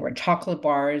context. And there were chocolate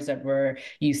bars that were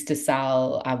used to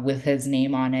sell with his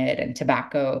name on it, and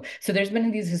tobacco. So there's been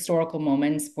these historical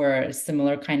moments where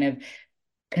similar kind of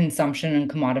consumption and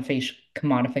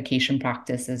commodification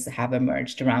practices have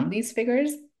emerged around these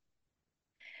figures.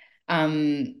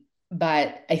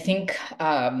 But I think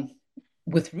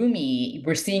with Rumi,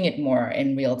 we're seeing it more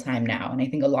in real time now. And I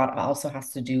think a lot also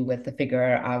has to do with the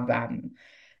figure of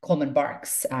Coleman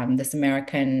Barks, this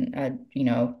American,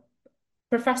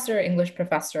 English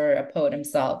professor, a poet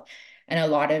himself. And a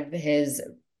lot of his,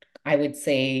 I would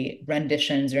say,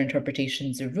 renditions or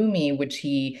interpretations of Rumi, which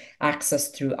he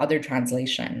accessed through other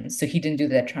translations. So he didn't do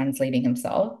the translating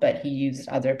himself, but he used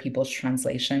other people's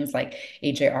translations, like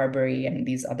A.J. Arbery and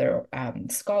these other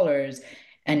scholars.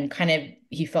 And kind of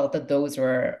he felt that those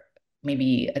were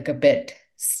maybe like a bit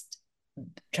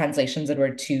translations that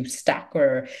were too stuck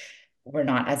or were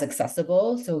not as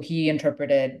accessible. So he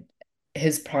interpreted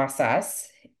his process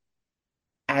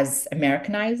as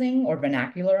Americanizing or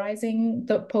vernacularizing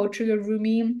the poetry of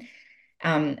Rumi.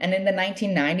 And in the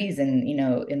 1990s,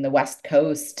 in the West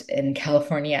Coast in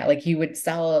California, like he would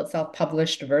sell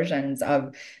self-published versions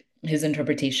of his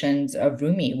interpretations of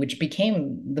Rumi, which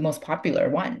became the most popular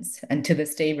ones, and to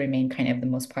this day remain kind of the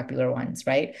most popular ones,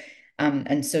 right?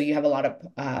 And so you have a lot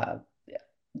of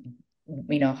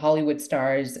Hollywood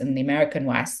stars in the American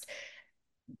West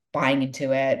buying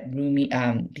into it, Rumi,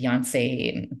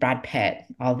 Beyonce, Brad Pitt,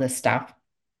 all this stuff.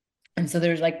 And so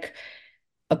there's like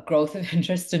a growth of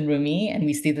interest in Rumi, and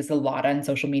we see this a lot on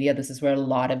social media. This is where a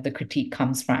lot of the critique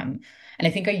comes from. And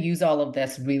I think I use all of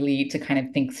this really to kind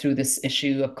of think through this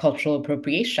issue of cultural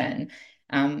appropriation.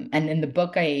 And in the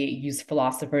book, I use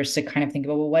philosophers to kind of think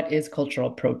about, well, what is cultural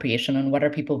appropriation and what are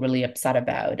people really upset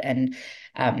about? And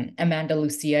Amanda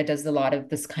Lucia does a lot of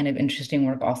this kind of interesting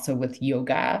work also with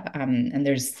yoga. And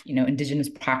there's, indigenous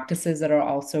practices that are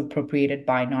also appropriated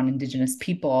by non-indigenous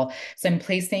people. So I'm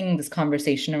placing this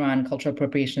conversation around cultural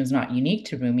appropriation is not unique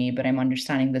to Rumi, but I'm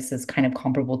understanding this is kind of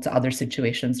comparable to other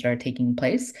situations that are taking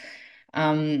place.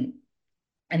 And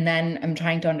then I'm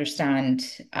trying to understand,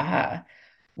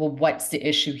 well, what's the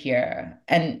issue here?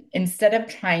 And instead of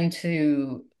trying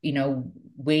to,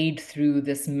 wade through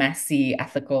this messy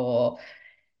ethical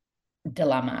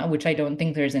dilemma, which I don't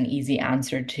think there's an easy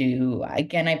answer to,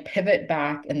 again, I pivot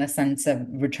back in the sense of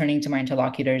returning to my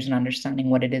interlocutors and understanding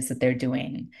what it is that they're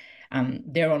doing,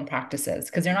 their own practices,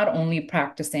 because they're not only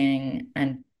practicing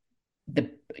and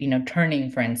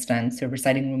turning, for instance, or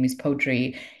reciting Rumi's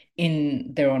poetry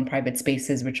in their own private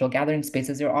spaces, ritual gathering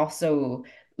spaces, they're also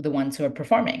the ones who are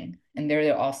performing. And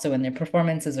they're also in their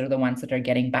performances are the ones that are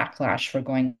getting backlash for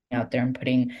going out there and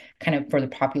putting kind of further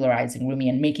popularizing Rumi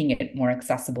and making it more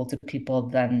accessible to people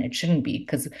than it shouldn't be.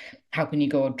 Because how can you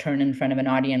go turn in front of an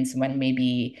audience when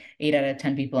maybe 8 out of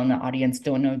 10 people in the audience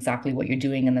don't know exactly what you're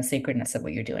doing and the sacredness of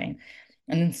what you're doing?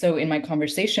 And so in my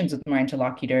conversations with my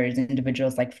interlocutors,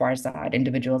 individuals like Farzad,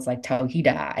 individuals like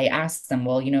Tawhida, I asked them,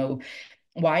 well,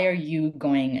 why are you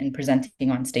going and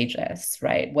presenting on stages,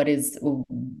 right?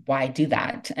 Why do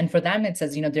that? And for them, it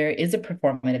says, there is a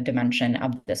performative dimension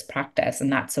of this practice,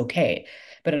 and that's okay.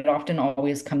 But it often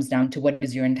always comes down to what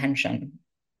is your intention?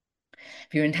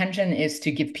 If your intention is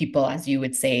to give people, as you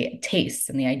would say, taste,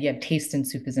 and the idea of taste in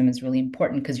Sufism is really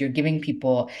important because you're giving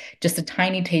people just a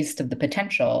tiny taste of the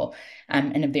potential.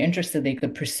 And if they're interested, they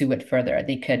could pursue it further.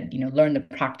 They could, learn the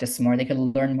practice more. They could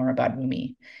learn more about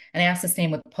Rumi. And I ask the same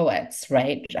with poets,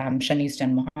 right? Shanice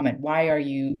Jan Muhammad, why are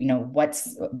you,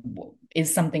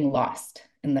 is something lost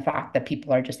in the fact that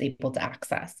people are just able to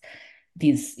access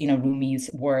these, Rumi's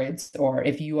words, or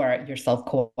if you are yourself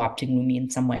co-opting Rumi in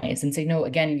some ways and say, no,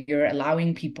 again, you're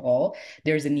allowing people,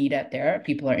 there's a need out there,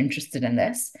 people are interested in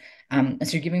this. So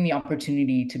you're giving the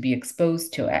opportunity to be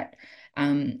exposed to it.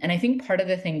 And I think part of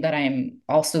the thing that I'm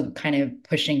also kind of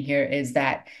pushing here is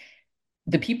that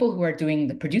the people who are doing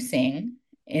the producing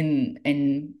in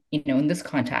this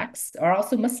context are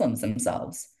also Muslims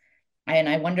themselves. And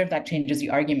I wonder if that changes the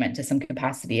argument to some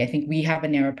capacity. I think we have a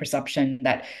narrow perception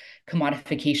that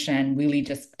commodification really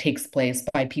just takes place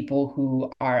by people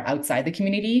who are outside the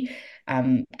community.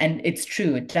 And it's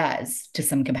true, it does to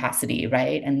some capacity,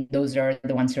 right? And those are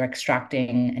the ones who are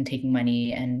extracting and taking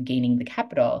money and gaining the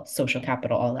capital, social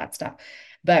capital, all that stuff.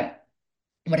 But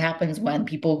what happens when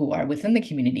people who are within the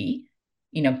community,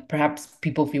 perhaps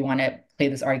people, if you want to play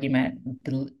this argument,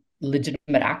 the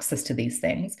legitimate access to these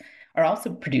things, are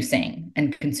also producing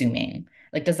and consuming?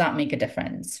 Like, does that make a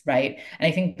difference, right? And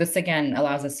I think this again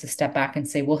allows us to step back and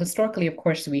say, well, historically, of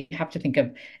course, we have to think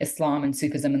of Islam and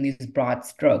Sufism in these broad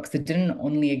strokes. It didn't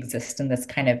only exist in this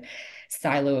kind of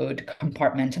siloed,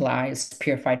 compartmentalized,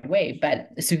 purified way, but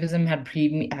Sufism had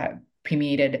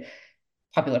permeated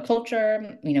popular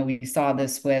culture. We saw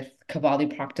this with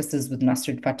Qawwali practices with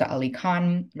Nasrud Fateh Ali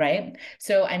Khan, right?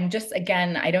 So I'm just,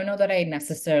 again, I don't know that I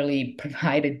necessarily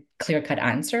provide a clear-cut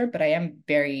answer, but I am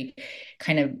very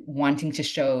kind of wanting to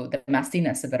show the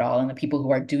messiness of it all and the people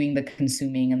who are doing the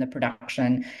consuming and the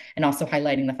production, and also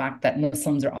highlighting the fact that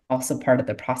Muslims are also part of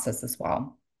the process as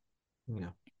well. Yeah.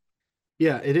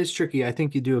 Yeah, it is tricky. I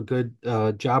think you do a good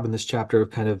job in this chapter of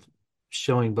kind of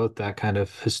showing both that kind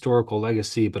of historical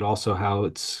legacy, but also how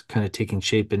it's kind of taking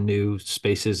shape in new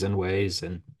spaces and ways.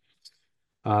 And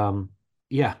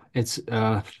yeah, it's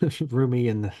Rumi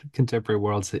in the contemporary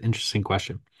world is an interesting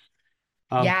question.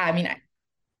 Yeah, I mean,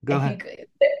 Go I ahead. think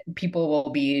that people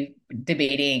will be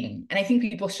debating, and I think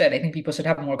people should. I think people should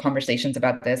have more conversations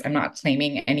about this. I'm not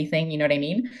claiming anything, you know what I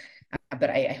mean? But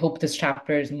I hope this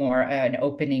chapter is more an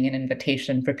opening, an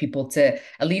invitation for people to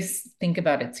at least think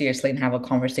about it seriously and have a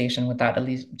conversation without at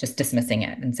least just dismissing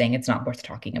it and saying it's not worth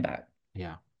talking about.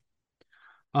 Yeah.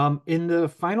 In the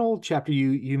final chapter,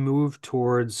 you move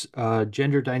towards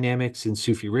gender dynamics in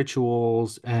Sufi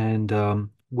rituals and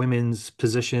women's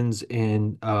positions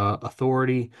in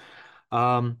authority.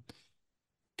 Um,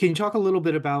 can you talk a little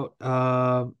bit about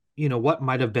what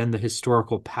might have been the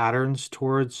historical patterns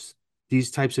towards these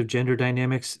types of gender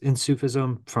dynamics in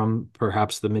Sufism from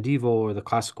perhaps the medieval or the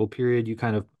classical period? You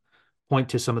kind of point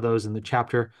to some of those in the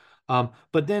chapter.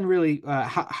 But then really,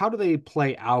 how do they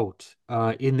play out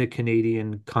in the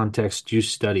Canadian context you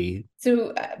study?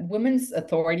 So, women's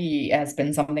authority has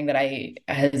been something that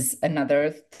has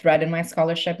another thread in my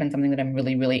scholarship and something that I'm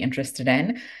really, really interested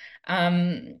in.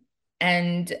 Um,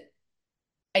 and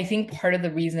I think part of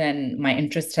the reason my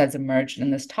interest has emerged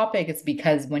in this topic is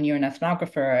because when you're an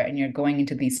ethnographer and you're going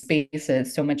into these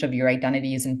spaces, so much of your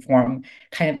identities inform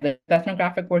kind of the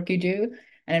ethnographic work you do.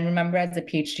 And I remember as a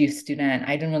PhD student,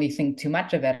 I didn't really think too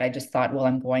much of it. I just thought, well,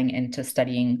 I'm going into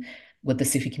studying with the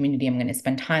Sufi community I'm going to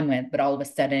spend time with. But all of a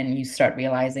sudden, you start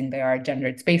realizing there are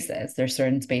gendered spaces. There are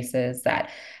certain spaces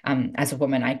that, as a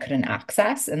woman, I couldn't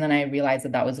access. And then I realized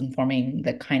that that was informing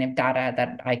the kind of data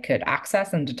that I could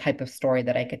access and the type of story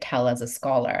that I could tell as a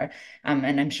scholar.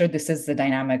 And I'm sure this is the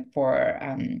dynamic for,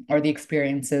 or the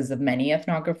experiences of many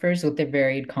ethnographers with their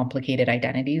varied, complicated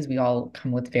identities. We all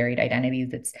come with varied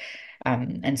identities.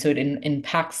 And so it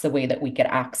impacts the way that we could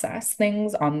access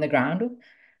things on the ground.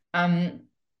 Um,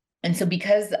 and so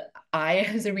because I,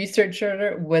 as a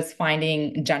researcher, was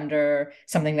finding gender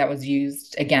something that was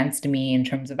used against me in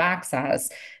terms of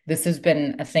access, this has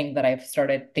been a thing that I've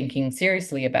started thinking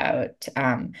seriously about.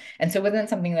 And so it wasn't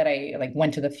something that I like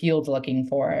went to the field looking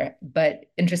for, but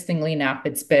interestingly enough,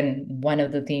 it's been one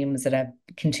of the themes that have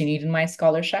continued in my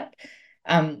scholarship.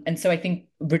 And so I think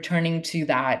returning to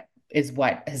that is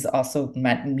what has also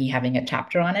meant me having a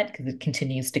chapter on it, because it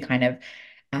continues to kind of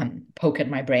poke at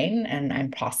my brain, and I'm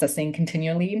processing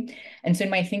continually. And so in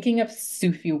my thinking of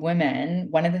Sufi women,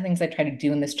 one of the things I try to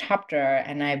do in this chapter,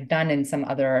 and I've done in some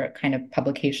other kind of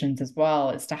publications as well,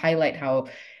 is to highlight how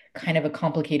kind of a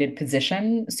complicated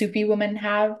position Sufi women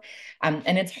have.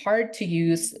 And it's hard to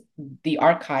use the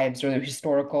archives or the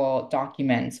historical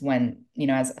documents when,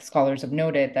 as scholars have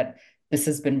noted, that this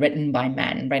has been written by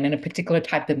men, right? And a particular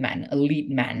type of men, elite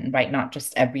men, right? Not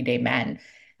just everyday men.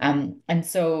 And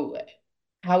so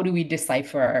how do we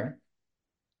decipher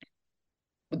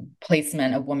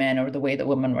placement of women or the way that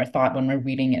women were thought when we're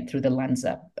reading it through the lens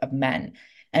of men?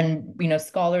 And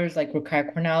scholars like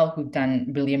Ruqayya Cornell, who've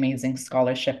done really amazing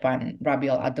scholarship on Rabi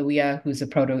al-Adawiya, who's a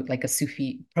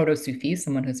proto-Sufi,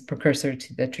 someone who's precursor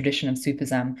to the tradition of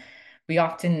Sufism.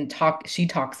 She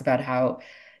talks about how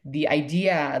the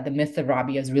idea, the myth of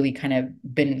Rabi has really kind of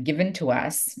been given to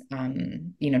us,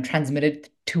 transmitted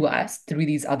to us through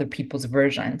these other people's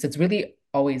versions. It's really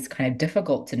always kind of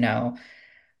difficult to know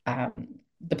um,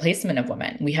 the placement of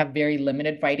women. We have very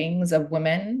limited writings of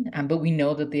women, but we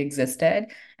know that they existed.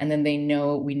 And then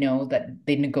we know that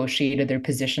they negotiated their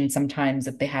position sometimes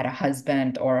if they had a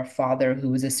husband or a father who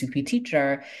was a Sufi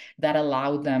teacher that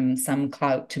allowed them some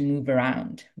clout to move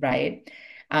around, right?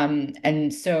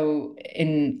 And so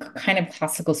in kind of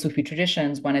classical Sufi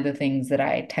traditions, one of the things that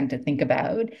I tend to think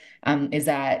about is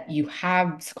that you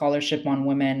have scholarship on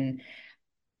women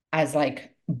as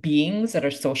like beings that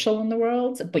are social in the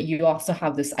world, but you also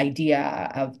have this idea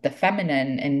of the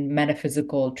feminine in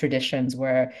metaphysical traditions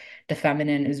where the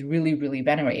feminine is really, really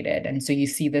venerated. And so you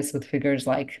see this with figures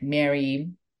like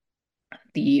Mary,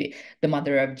 the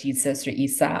mother of Jesus or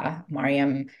Isa,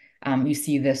 Maryam. You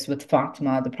see this with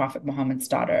Fatima, the Prophet Muhammad's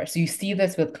daughter. So you see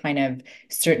this with kind of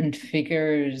certain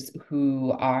figures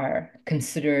who are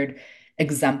considered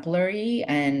exemplary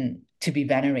and to be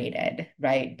venerated,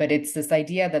 right? But it's this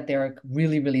idea that they're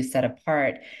really, really set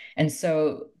apart. And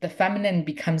so the feminine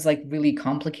becomes like really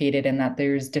complicated in that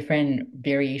there's different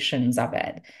variations of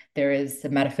it. There is the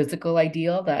metaphysical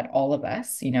ideal that all of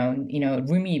us,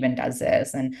 Rumi even does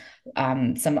this, and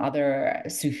some other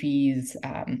Sufis.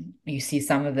 You see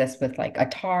some of this with like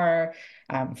Attar,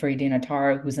 Faridin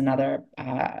Attar, who's another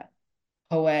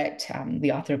poet,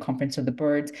 the author of Conference of the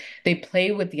Birds. They play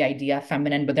with the idea of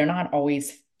feminine, but they're not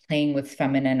always playing with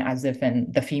feminine as if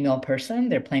in the female person.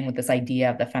 They're playing with this idea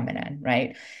of the feminine,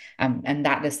 right? And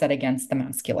that is set against the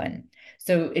masculine.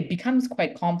 So it becomes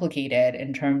quite complicated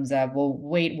in terms of, well,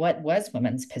 wait, what was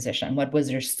women's position? What was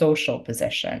their social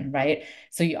position, right?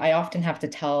 So I often have to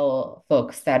tell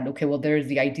folks that, okay, well, there's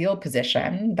the ideal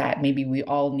position that maybe we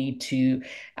all need to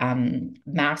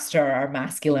master our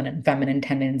masculine and feminine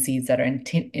tendencies that are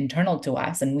internal to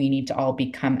us, and we need to all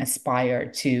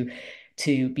aspire to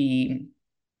be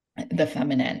the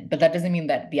feminine. But that doesn't mean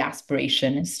that the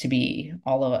aspiration is to be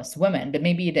all of us women, but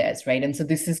maybe it is, right? And so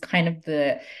this is kind of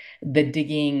the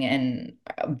digging and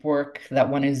work that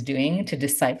one is doing to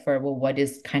decipher, well, what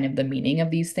is kind of the meaning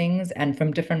of these things? And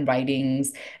from different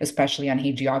writings, especially on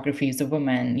hagiographies of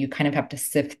women, you kind of have to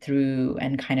sift through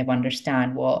and kind of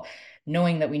understand, well,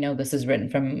 knowing that we know this is written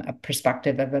from a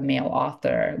perspective of a male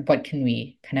author, what can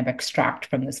we kind of extract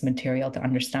from this material to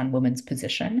understand women's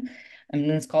position? And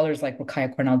then scholars like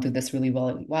Ruqayya Cornell do this really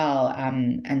well.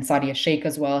 And Sadia Sheikh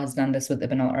as well has done this with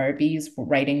Ibn al-Arabi's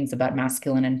writings about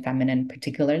masculine and feminine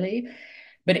particularly.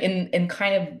 But in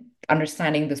kind of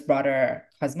understanding this broader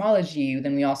cosmology,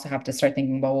 then we also have to start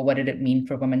thinking about, well, what did it mean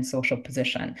for women's social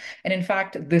position? And in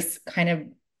fact, this kind of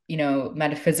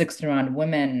metaphysics around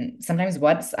women sometimes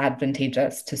was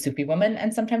advantageous to Sufi women,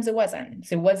 and sometimes it wasn't.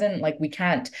 So it wasn't like, we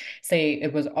can't say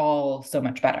it was all so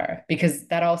much better, because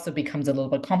that also becomes a little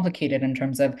bit complicated in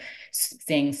terms of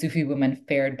saying Sufi women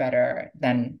fared better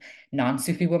than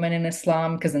non-Sufi women in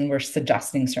Islam, because then we're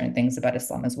suggesting certain things about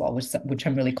Islam as well, which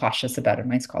I'm really cautious about in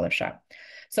my scholarship.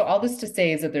 So all this to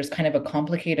say is that there's kind of a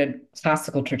complicated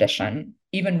classical tradition.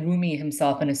 Even Rumi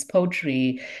himself in his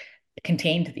poetry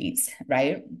contained these,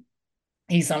 right?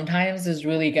 He sometimes is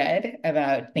really good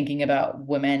about thinking about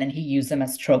women, and he used them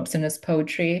as tropes in his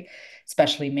poetry,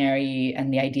 especially Mary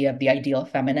and the idea of the ideal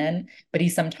feminine. But he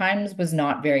sometimes was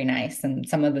not very nice. And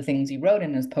some of the things he wrote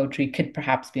in his poetry could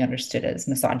perhaps be understood as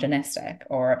misogynistic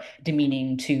or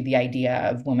demeaning to the idea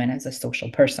of woman as a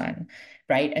social person,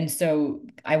 right? And so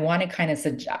I want to kind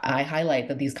of I highlight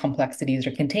that these complexities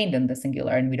are contained in the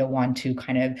singular, and we don't want to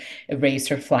kind of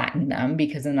erase or flatten them,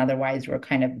 because then otherwise we're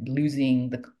kind of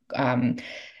losing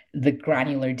the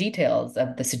granular details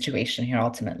of the situation here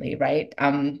ultimately, right?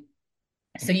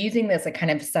 So using this, I kind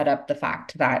of set up the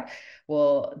fact that,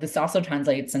 well, this also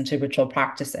translates into ritual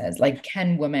practices. Like,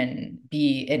 can women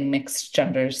be in mixed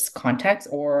genders contexts,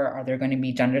 or are there going to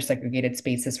be gender segregated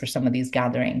spaces for some of these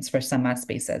gatherings, for some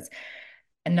spaces?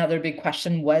 Another big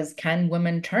question was, can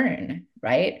women turn,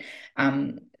 right?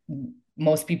 Um,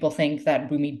 Most people think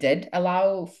that Rumi did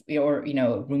allow, or,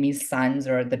 Rumi's sons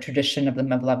or the tradition of the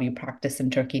Mevlevi practice in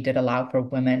Turkey did allow for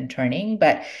women turning,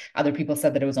 but other people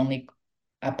said that it was only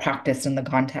practiced in the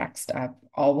context of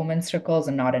all women's circles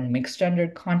and not in mixed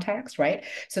gendered context, right?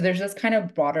 So there's this kind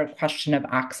of broader question of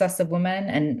access of women,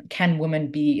 and can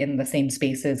women be in the same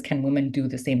spaces? Can women do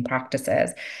the same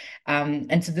practices?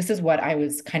 And so this is what I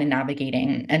was kind of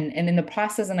navigating. And in the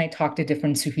process, and I talked to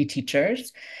different Sufi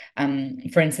teachers.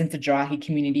 For instance, the Jarahi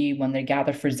community, when they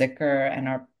gather for zikr and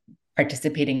are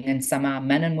participating in sama,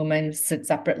 men and women sit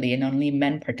separately and only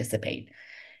men participate.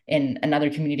 In another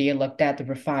community I looked at, the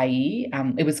Rafai,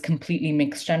 it was completely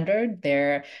mixed gendered.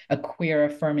 They're a queer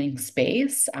affirming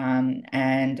space,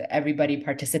 and everybody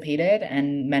participated,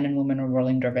 and men and women were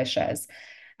whirling dervishes.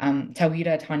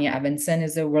 Tawhida Tanya Evanson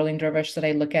is a whirling dervish that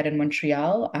I look at in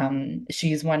Montreal.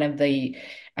 She's one of the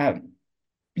uh,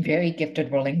 very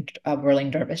gifted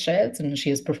whirling dervishes, and she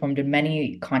has performed in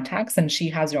many contexts, and she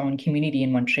has her own community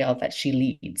in Montreal that she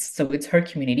leads. So it's her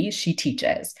community, she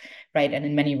teaches, right? And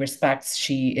in many respects,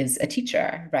 she is a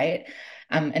teacher, right?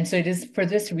 And so it is for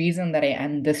this reason that I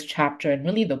end this chapter and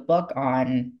really the book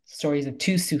on stories of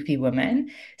two Sufi women,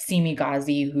 Simi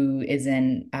Ghazi, who is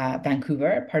in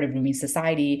Vancouver, part of Rumi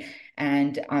Society,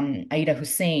 and Aida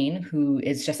Hussein, who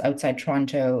is just outside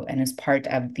Toronto and is part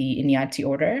of the Inyati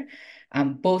order.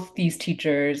 Both these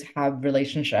teachers have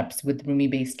relationships with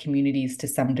Rumi-based communities to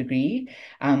some degree.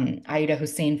 Aida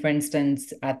Hussein, for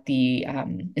instance, at the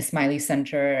Ismaili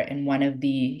Center in one of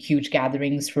the huge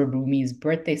gatherings for Rumi's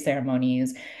birthday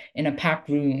ceremonies, in a packed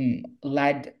room,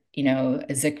 led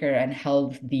a zikr and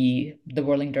held the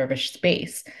whirling dervish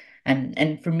space.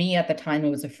 And for me at the time, it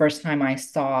was the first time I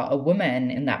saw a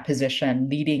woman in that position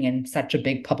leading in such a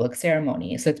big public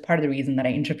ceremony. So it's part of the reason that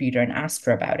I interviewed her and asked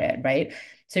her about it, right?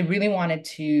 So I really wanted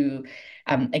to,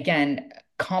 again,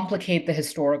 complicate the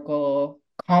historical,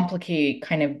 complicate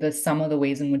kind of some of the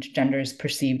ways in which gender is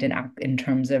perceived in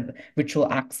terms of ritual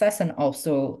access and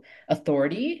also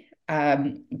authority,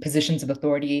 positions of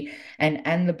authority, and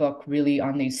end the book really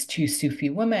on these two Sufi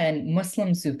women,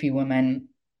 Muslim Sufi women,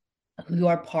 who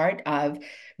are part of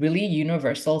really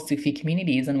universal Sufi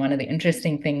communities. And one of the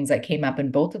interesting things that came up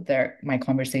in both of my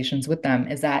conversations with them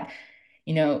is that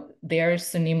they're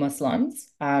Sunni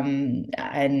Muslims,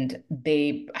 and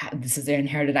this is their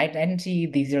inherited identity.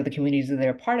 These are the communities that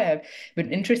they're part of.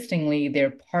 But interestingly,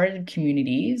 they're part of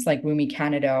communities like Rumi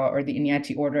Canada or the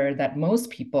Inyati order that most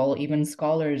people, even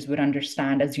scholars, would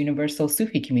understand as universal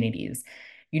Sufi communities.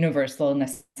 Universal in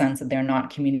the sense that they're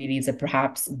not communities that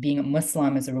perhaps being a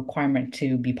Muslim is a requirement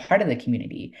to be part of the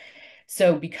community.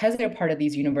 So because they're part of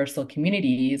these universal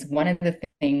communities, one of the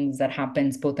things that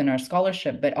happens both in our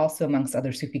scholarship, but also amongst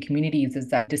other Sufi communities is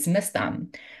that dismiss them.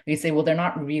 We say, well, they're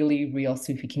not really real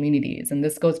Sufi communities. And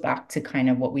this goes back to kind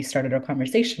of what we started our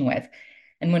conversation with.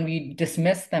 And when we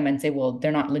dismiss them and say, well,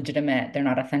 they're not legitimate, they're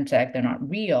not authentic, they're not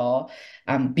real,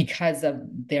 because of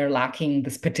they're lacking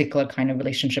this particular kind of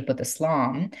relationship with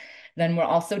Islam, then we're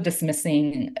also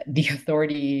dismissing the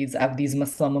authorities of these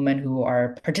Muslim women who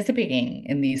are participating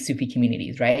in these Sufi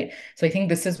communities, right? So I think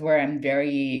this is where I'm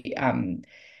very,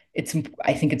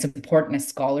 I think it's important as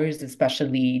scholars,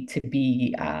 especially to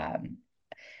be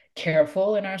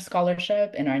careful in our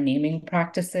scholarship, in our naming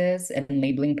practices and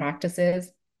labeling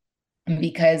practices.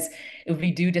 Because if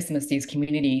we do dismiss these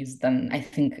communities, then I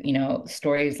think,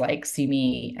 stories like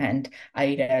Simi and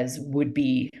Aida's would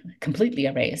be completely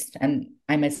erased. And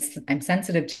I'm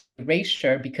sensitive to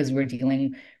erasure because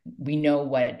we know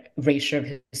what erasure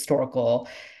of historical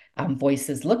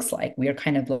voices looks like. We are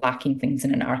kind of lacking things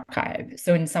in an archive.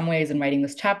 So in some ways, in writing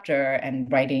this chapter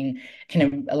and writing,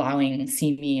 kind of allowing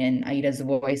Simi and Aida's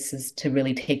voices to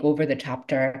really take over the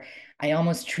chapter, I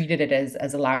almost treated it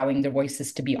as allowing their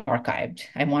voices to be archived.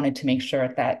 I wanted to make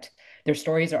sure that their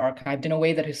stories are archived in a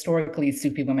way that historically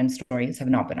Sufi women's stories have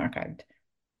not been archived.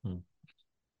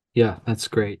 Yeah, that's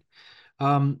great.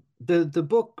 The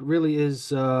book really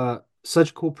is such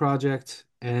a cool project,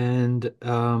 and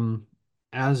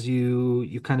as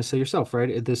you kind of say yourself,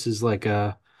 right? This is like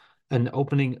an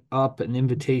opening up, an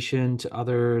invitation to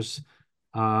others.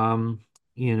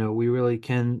 We really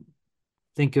can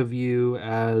think of you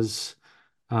as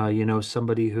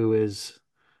somebody who is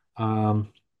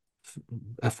um,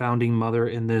 a founding mother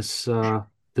in this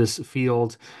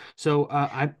field. So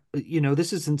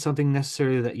this isn't something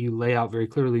necessarily that you lay out very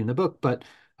clearly in the book, but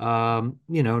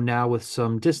now with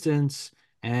some distance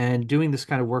and doing this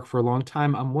kind of work for a long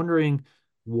time, I'm wondering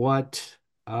what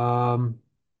um,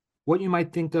 what you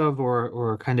might think of,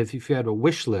 or kind of if you had a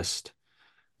wish list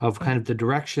of kind of the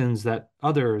directions that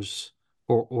others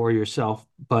or yourself,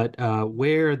 but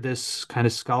where this kind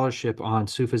of scholarship on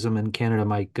Sufism in Canada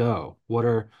might go. What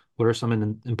are some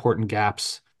important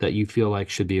gaps that you feel like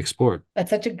should be explored? That's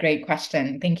such a great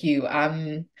question. Thank you.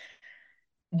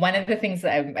 One of the things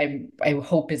that I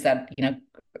hope is that,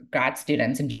 grad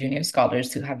students and junior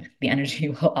scholars who have the energy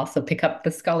will also pick up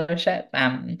the scholarship.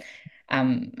 And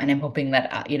I'm hoping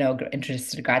that,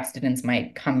 interested grad students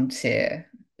might come to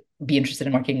be interested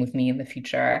in working with me in the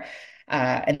future.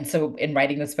 And so in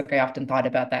writing this book, I often thought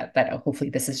about that hopefully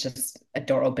this is just a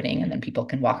door opening and then people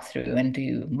can walk through and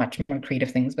do much more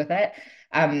creative things with it.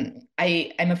 I'm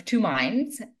of two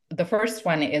minds. The first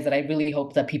one is that I really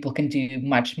hope that people can do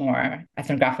much more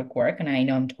ethnographic work. And I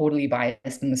know I'm totally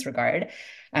biased in this regard.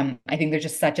 I think there's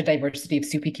just such a diversity of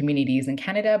Sufi communities in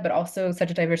Canada, but also such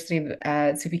a diversity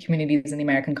of Sufi communities in the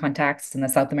American context and the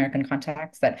South American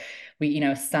context that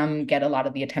some get a lot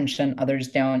of the attention, others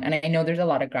don't. And I know there's a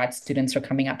lot of grad students who are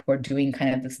coming up who are doing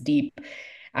kind of this deep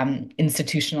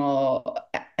institutional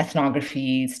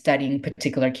ethnography, studying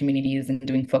particular communities and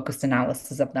doing focused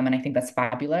analysis of them. And I think that's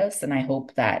fabulous. And I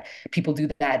hope that people do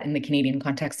that in the Canadian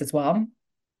context as well.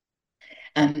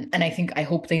 And I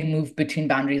hope they move between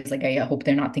boundaries. Like I hope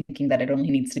they're not thinking that it only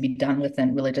needs to be done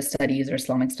within religious studies or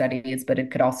Islamic studies, but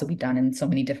it could also be done in so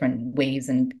many different ways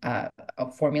and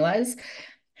formulas.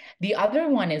 The other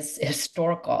one is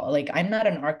historical. Like I'm not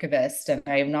an archivist and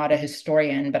I'm not a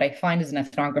historian, but I find as an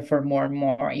ethnographer more and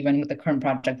more, even with the current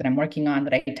project that I'm working on,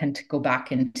 that I tend to go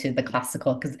back into the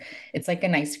classical because it's like a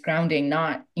nice grounding,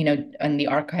 not, in the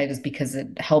archives because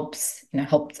it helps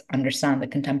understand the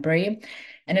contemporary.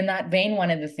 And in that vein, one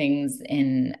of the things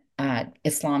in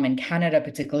Islam in Canada,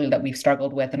 particularly that we've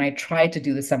struggled with, and I tried to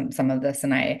do some of this,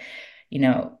 and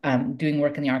doing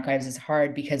work in the archives is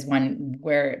hard because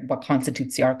what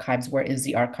constitutes the archives, where is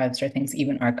the archives, are things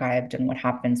even archived, and what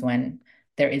happens when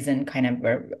there isn't kind of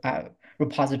a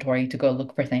repository to go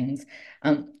look for things.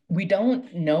 We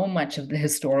don't know much of the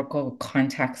historical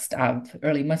context of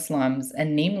early Muslims,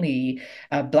 and namely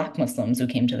Black Muslims who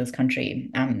came to this country.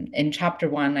 In chapter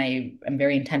one, I am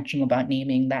very intentional about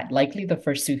naming that likely the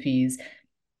first Sufis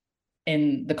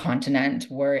in the continent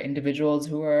were individuals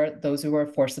who were those who were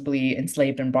forcibly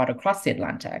enslaved and brought across the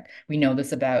Atlantic. We know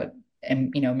this about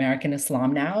American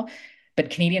Islam now, but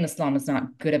Canadian Islam is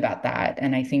not good about that.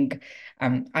 And I think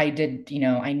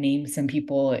I named some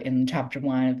people in chapter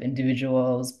one of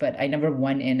individuals, but I never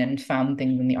went in and found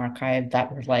things in the archive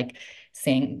that were like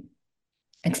saying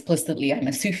explicitly I'm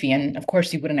a Sufi. And of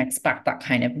course, you wouldn't expect that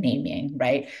kind of naming,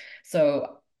 right?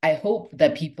 So I hope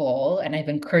that people, and I've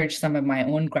encouraged some of my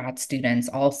own grad students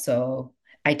also,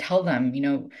 I tell them,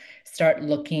 start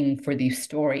looking for these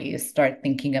stories, start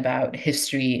thinking about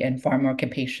history in far more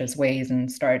capacious ways,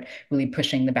 and start really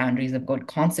pushing the boundaries of what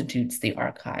constitutes the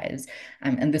archives.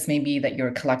 And this may be that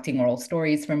you're collecting oral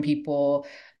stories from people,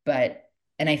 and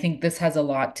I think this has a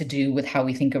lot to do with how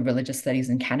we think of religious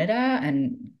studies in Canada,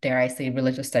 and dare I say,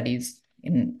 religious studies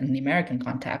in the American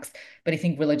context. But I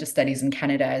think religious studies in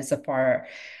Canada is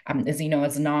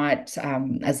not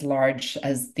as large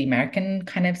as the American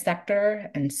kind of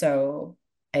sector. And so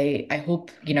I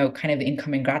hope, kind of the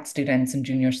incoming grad students and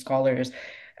junior scholars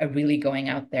are really going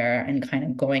out there and kind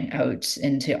of going out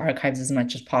into archives as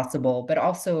much as possible, but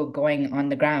also going on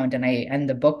the ground. And I end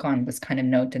the book on this kind of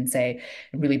note and say,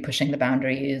 really pushing the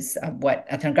boundaries of what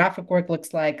ethnographic work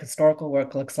looks like, historical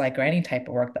work looks like, or any type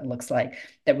of work that looks like,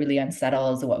 that really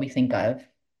unsettles what we think of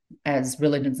as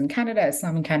religions in Canada,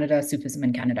 Islam in Canada, Sufism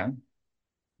in Canada.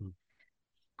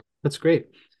 That's great.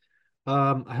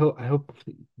 I hope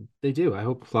they do. I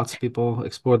hope lots of people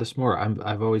explore this more.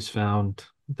 I've always found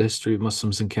the history of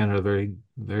Muslims in Canada very,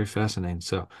 very fascinating.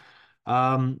 So,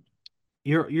 um,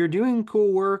 you're doing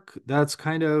cool work that's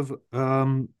kind of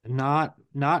not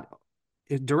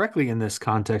directly in this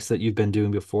context that you've been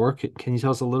doing before. Can you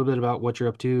tell us a little bit about what you're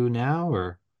up to now,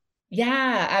 or?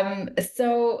 Yeah,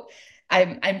 so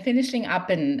I'm finishing up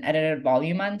an edited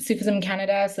volume on Sufism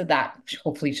Canada, so that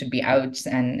hopefully should be out,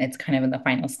 and it's kind of in the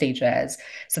final stages.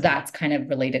 So that's kind of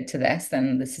related to this,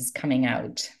 and this is coming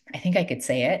out. I think I could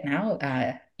say it now.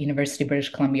 University of British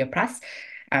Columbia Press.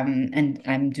 And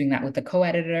I'm doing that with the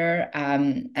co-editor.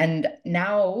 And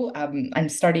now I'm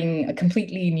starting a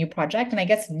completely new project, and I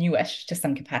guess newish to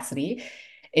some capacity.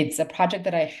 It's a project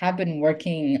that I have been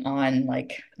working on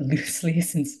like loosely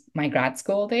since my grad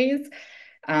school days.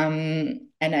 And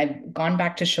I've gone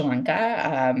back to Sri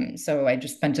Lanka. So I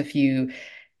just spent a few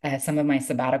some of my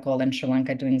sabbatical in Sri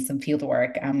Lanka doing some field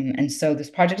work. And so this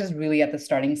project is really at the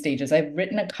starting stages. I've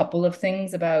written a couple of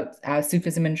things about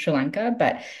Sufism in Sri Lanka,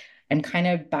 but I'm kind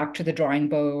of back to the drawing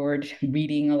board,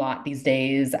 reading a lot these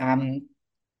days, and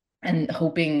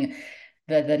hoping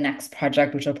that the next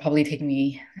project, which will probably take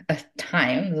me a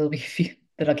time, there'll be a few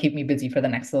that'll keep me busy for the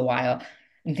next little while.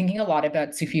 I'm thinking a lot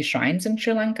about Sufi shrines in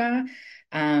Sri Lanka.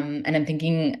 And I'm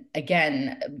thinking,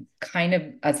 again, kind of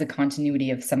as a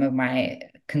continuity of some of my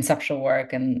conceptual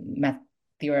work and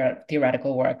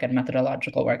theoretical work and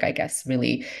methodological work, I guess,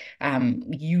 really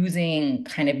using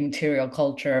kind of material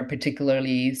culture,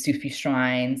 particularly Sufi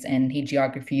shrines and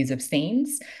hagiographies of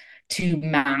saints, to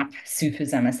map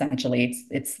Sufism. Essentially,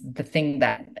 it's the thing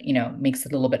that makes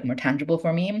it a little bit more tangible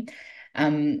for me.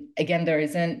 Again,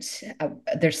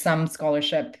 there's some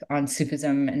scholarship on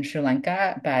Sufism in Sri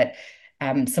Lanka, but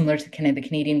similar to kind of the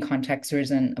Canadian context, there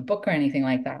isn't a book or anything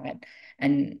like that.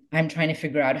 And I'm trying to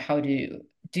figure out how to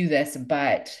do this.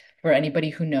 But for anybody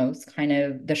who knows kind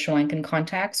of the Sri Lankan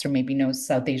context, or maybe knows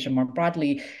South Asia more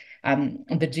broadly,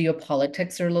 the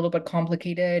geopolitics are a little bit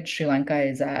complicated. Sri Lanka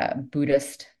is a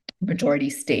Buddhist majority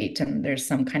state, and there's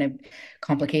some kind of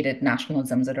complicated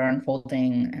nationalisms that are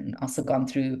unfolding, and also gone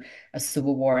through a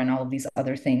civil war and all of these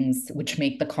other things, which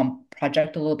make the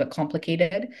project a little bit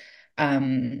complicated.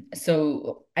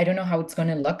 So I don't know how it's going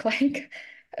to look like,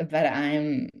 but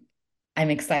I'm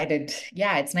excited.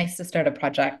 Yeah, it's nice to start a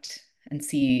project and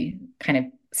see, kind of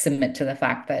submit to the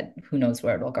fact that who knows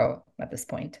where it'll go at this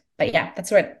point. But yeah,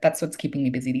 that's what's keeping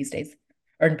me busy these days.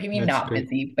 Or maybe That's not great.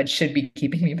 busy, but should be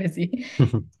keeping me busy.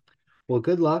 Well,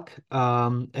 good luck.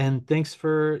 And thanks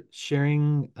for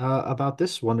sharing about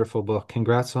this wonderful book.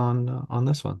 Congrats on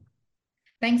this one.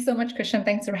 Thanks so much, Christian.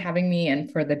 Thanks for having me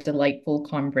and for the delightful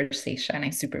conversation.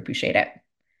 I super appreciate it.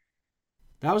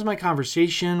 That was my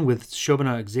conversation with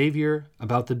Shobhana Xavier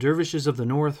about the Dervishes of the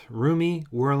North, Rumi,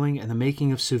 Whirling, and the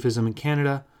Making of Sufism in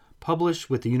Canada,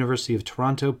 published with the University of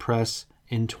Toronto Press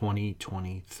in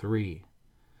 2023.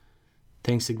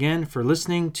 Thanks again for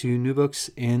listening to New Books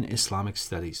in Islamic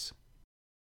Studies.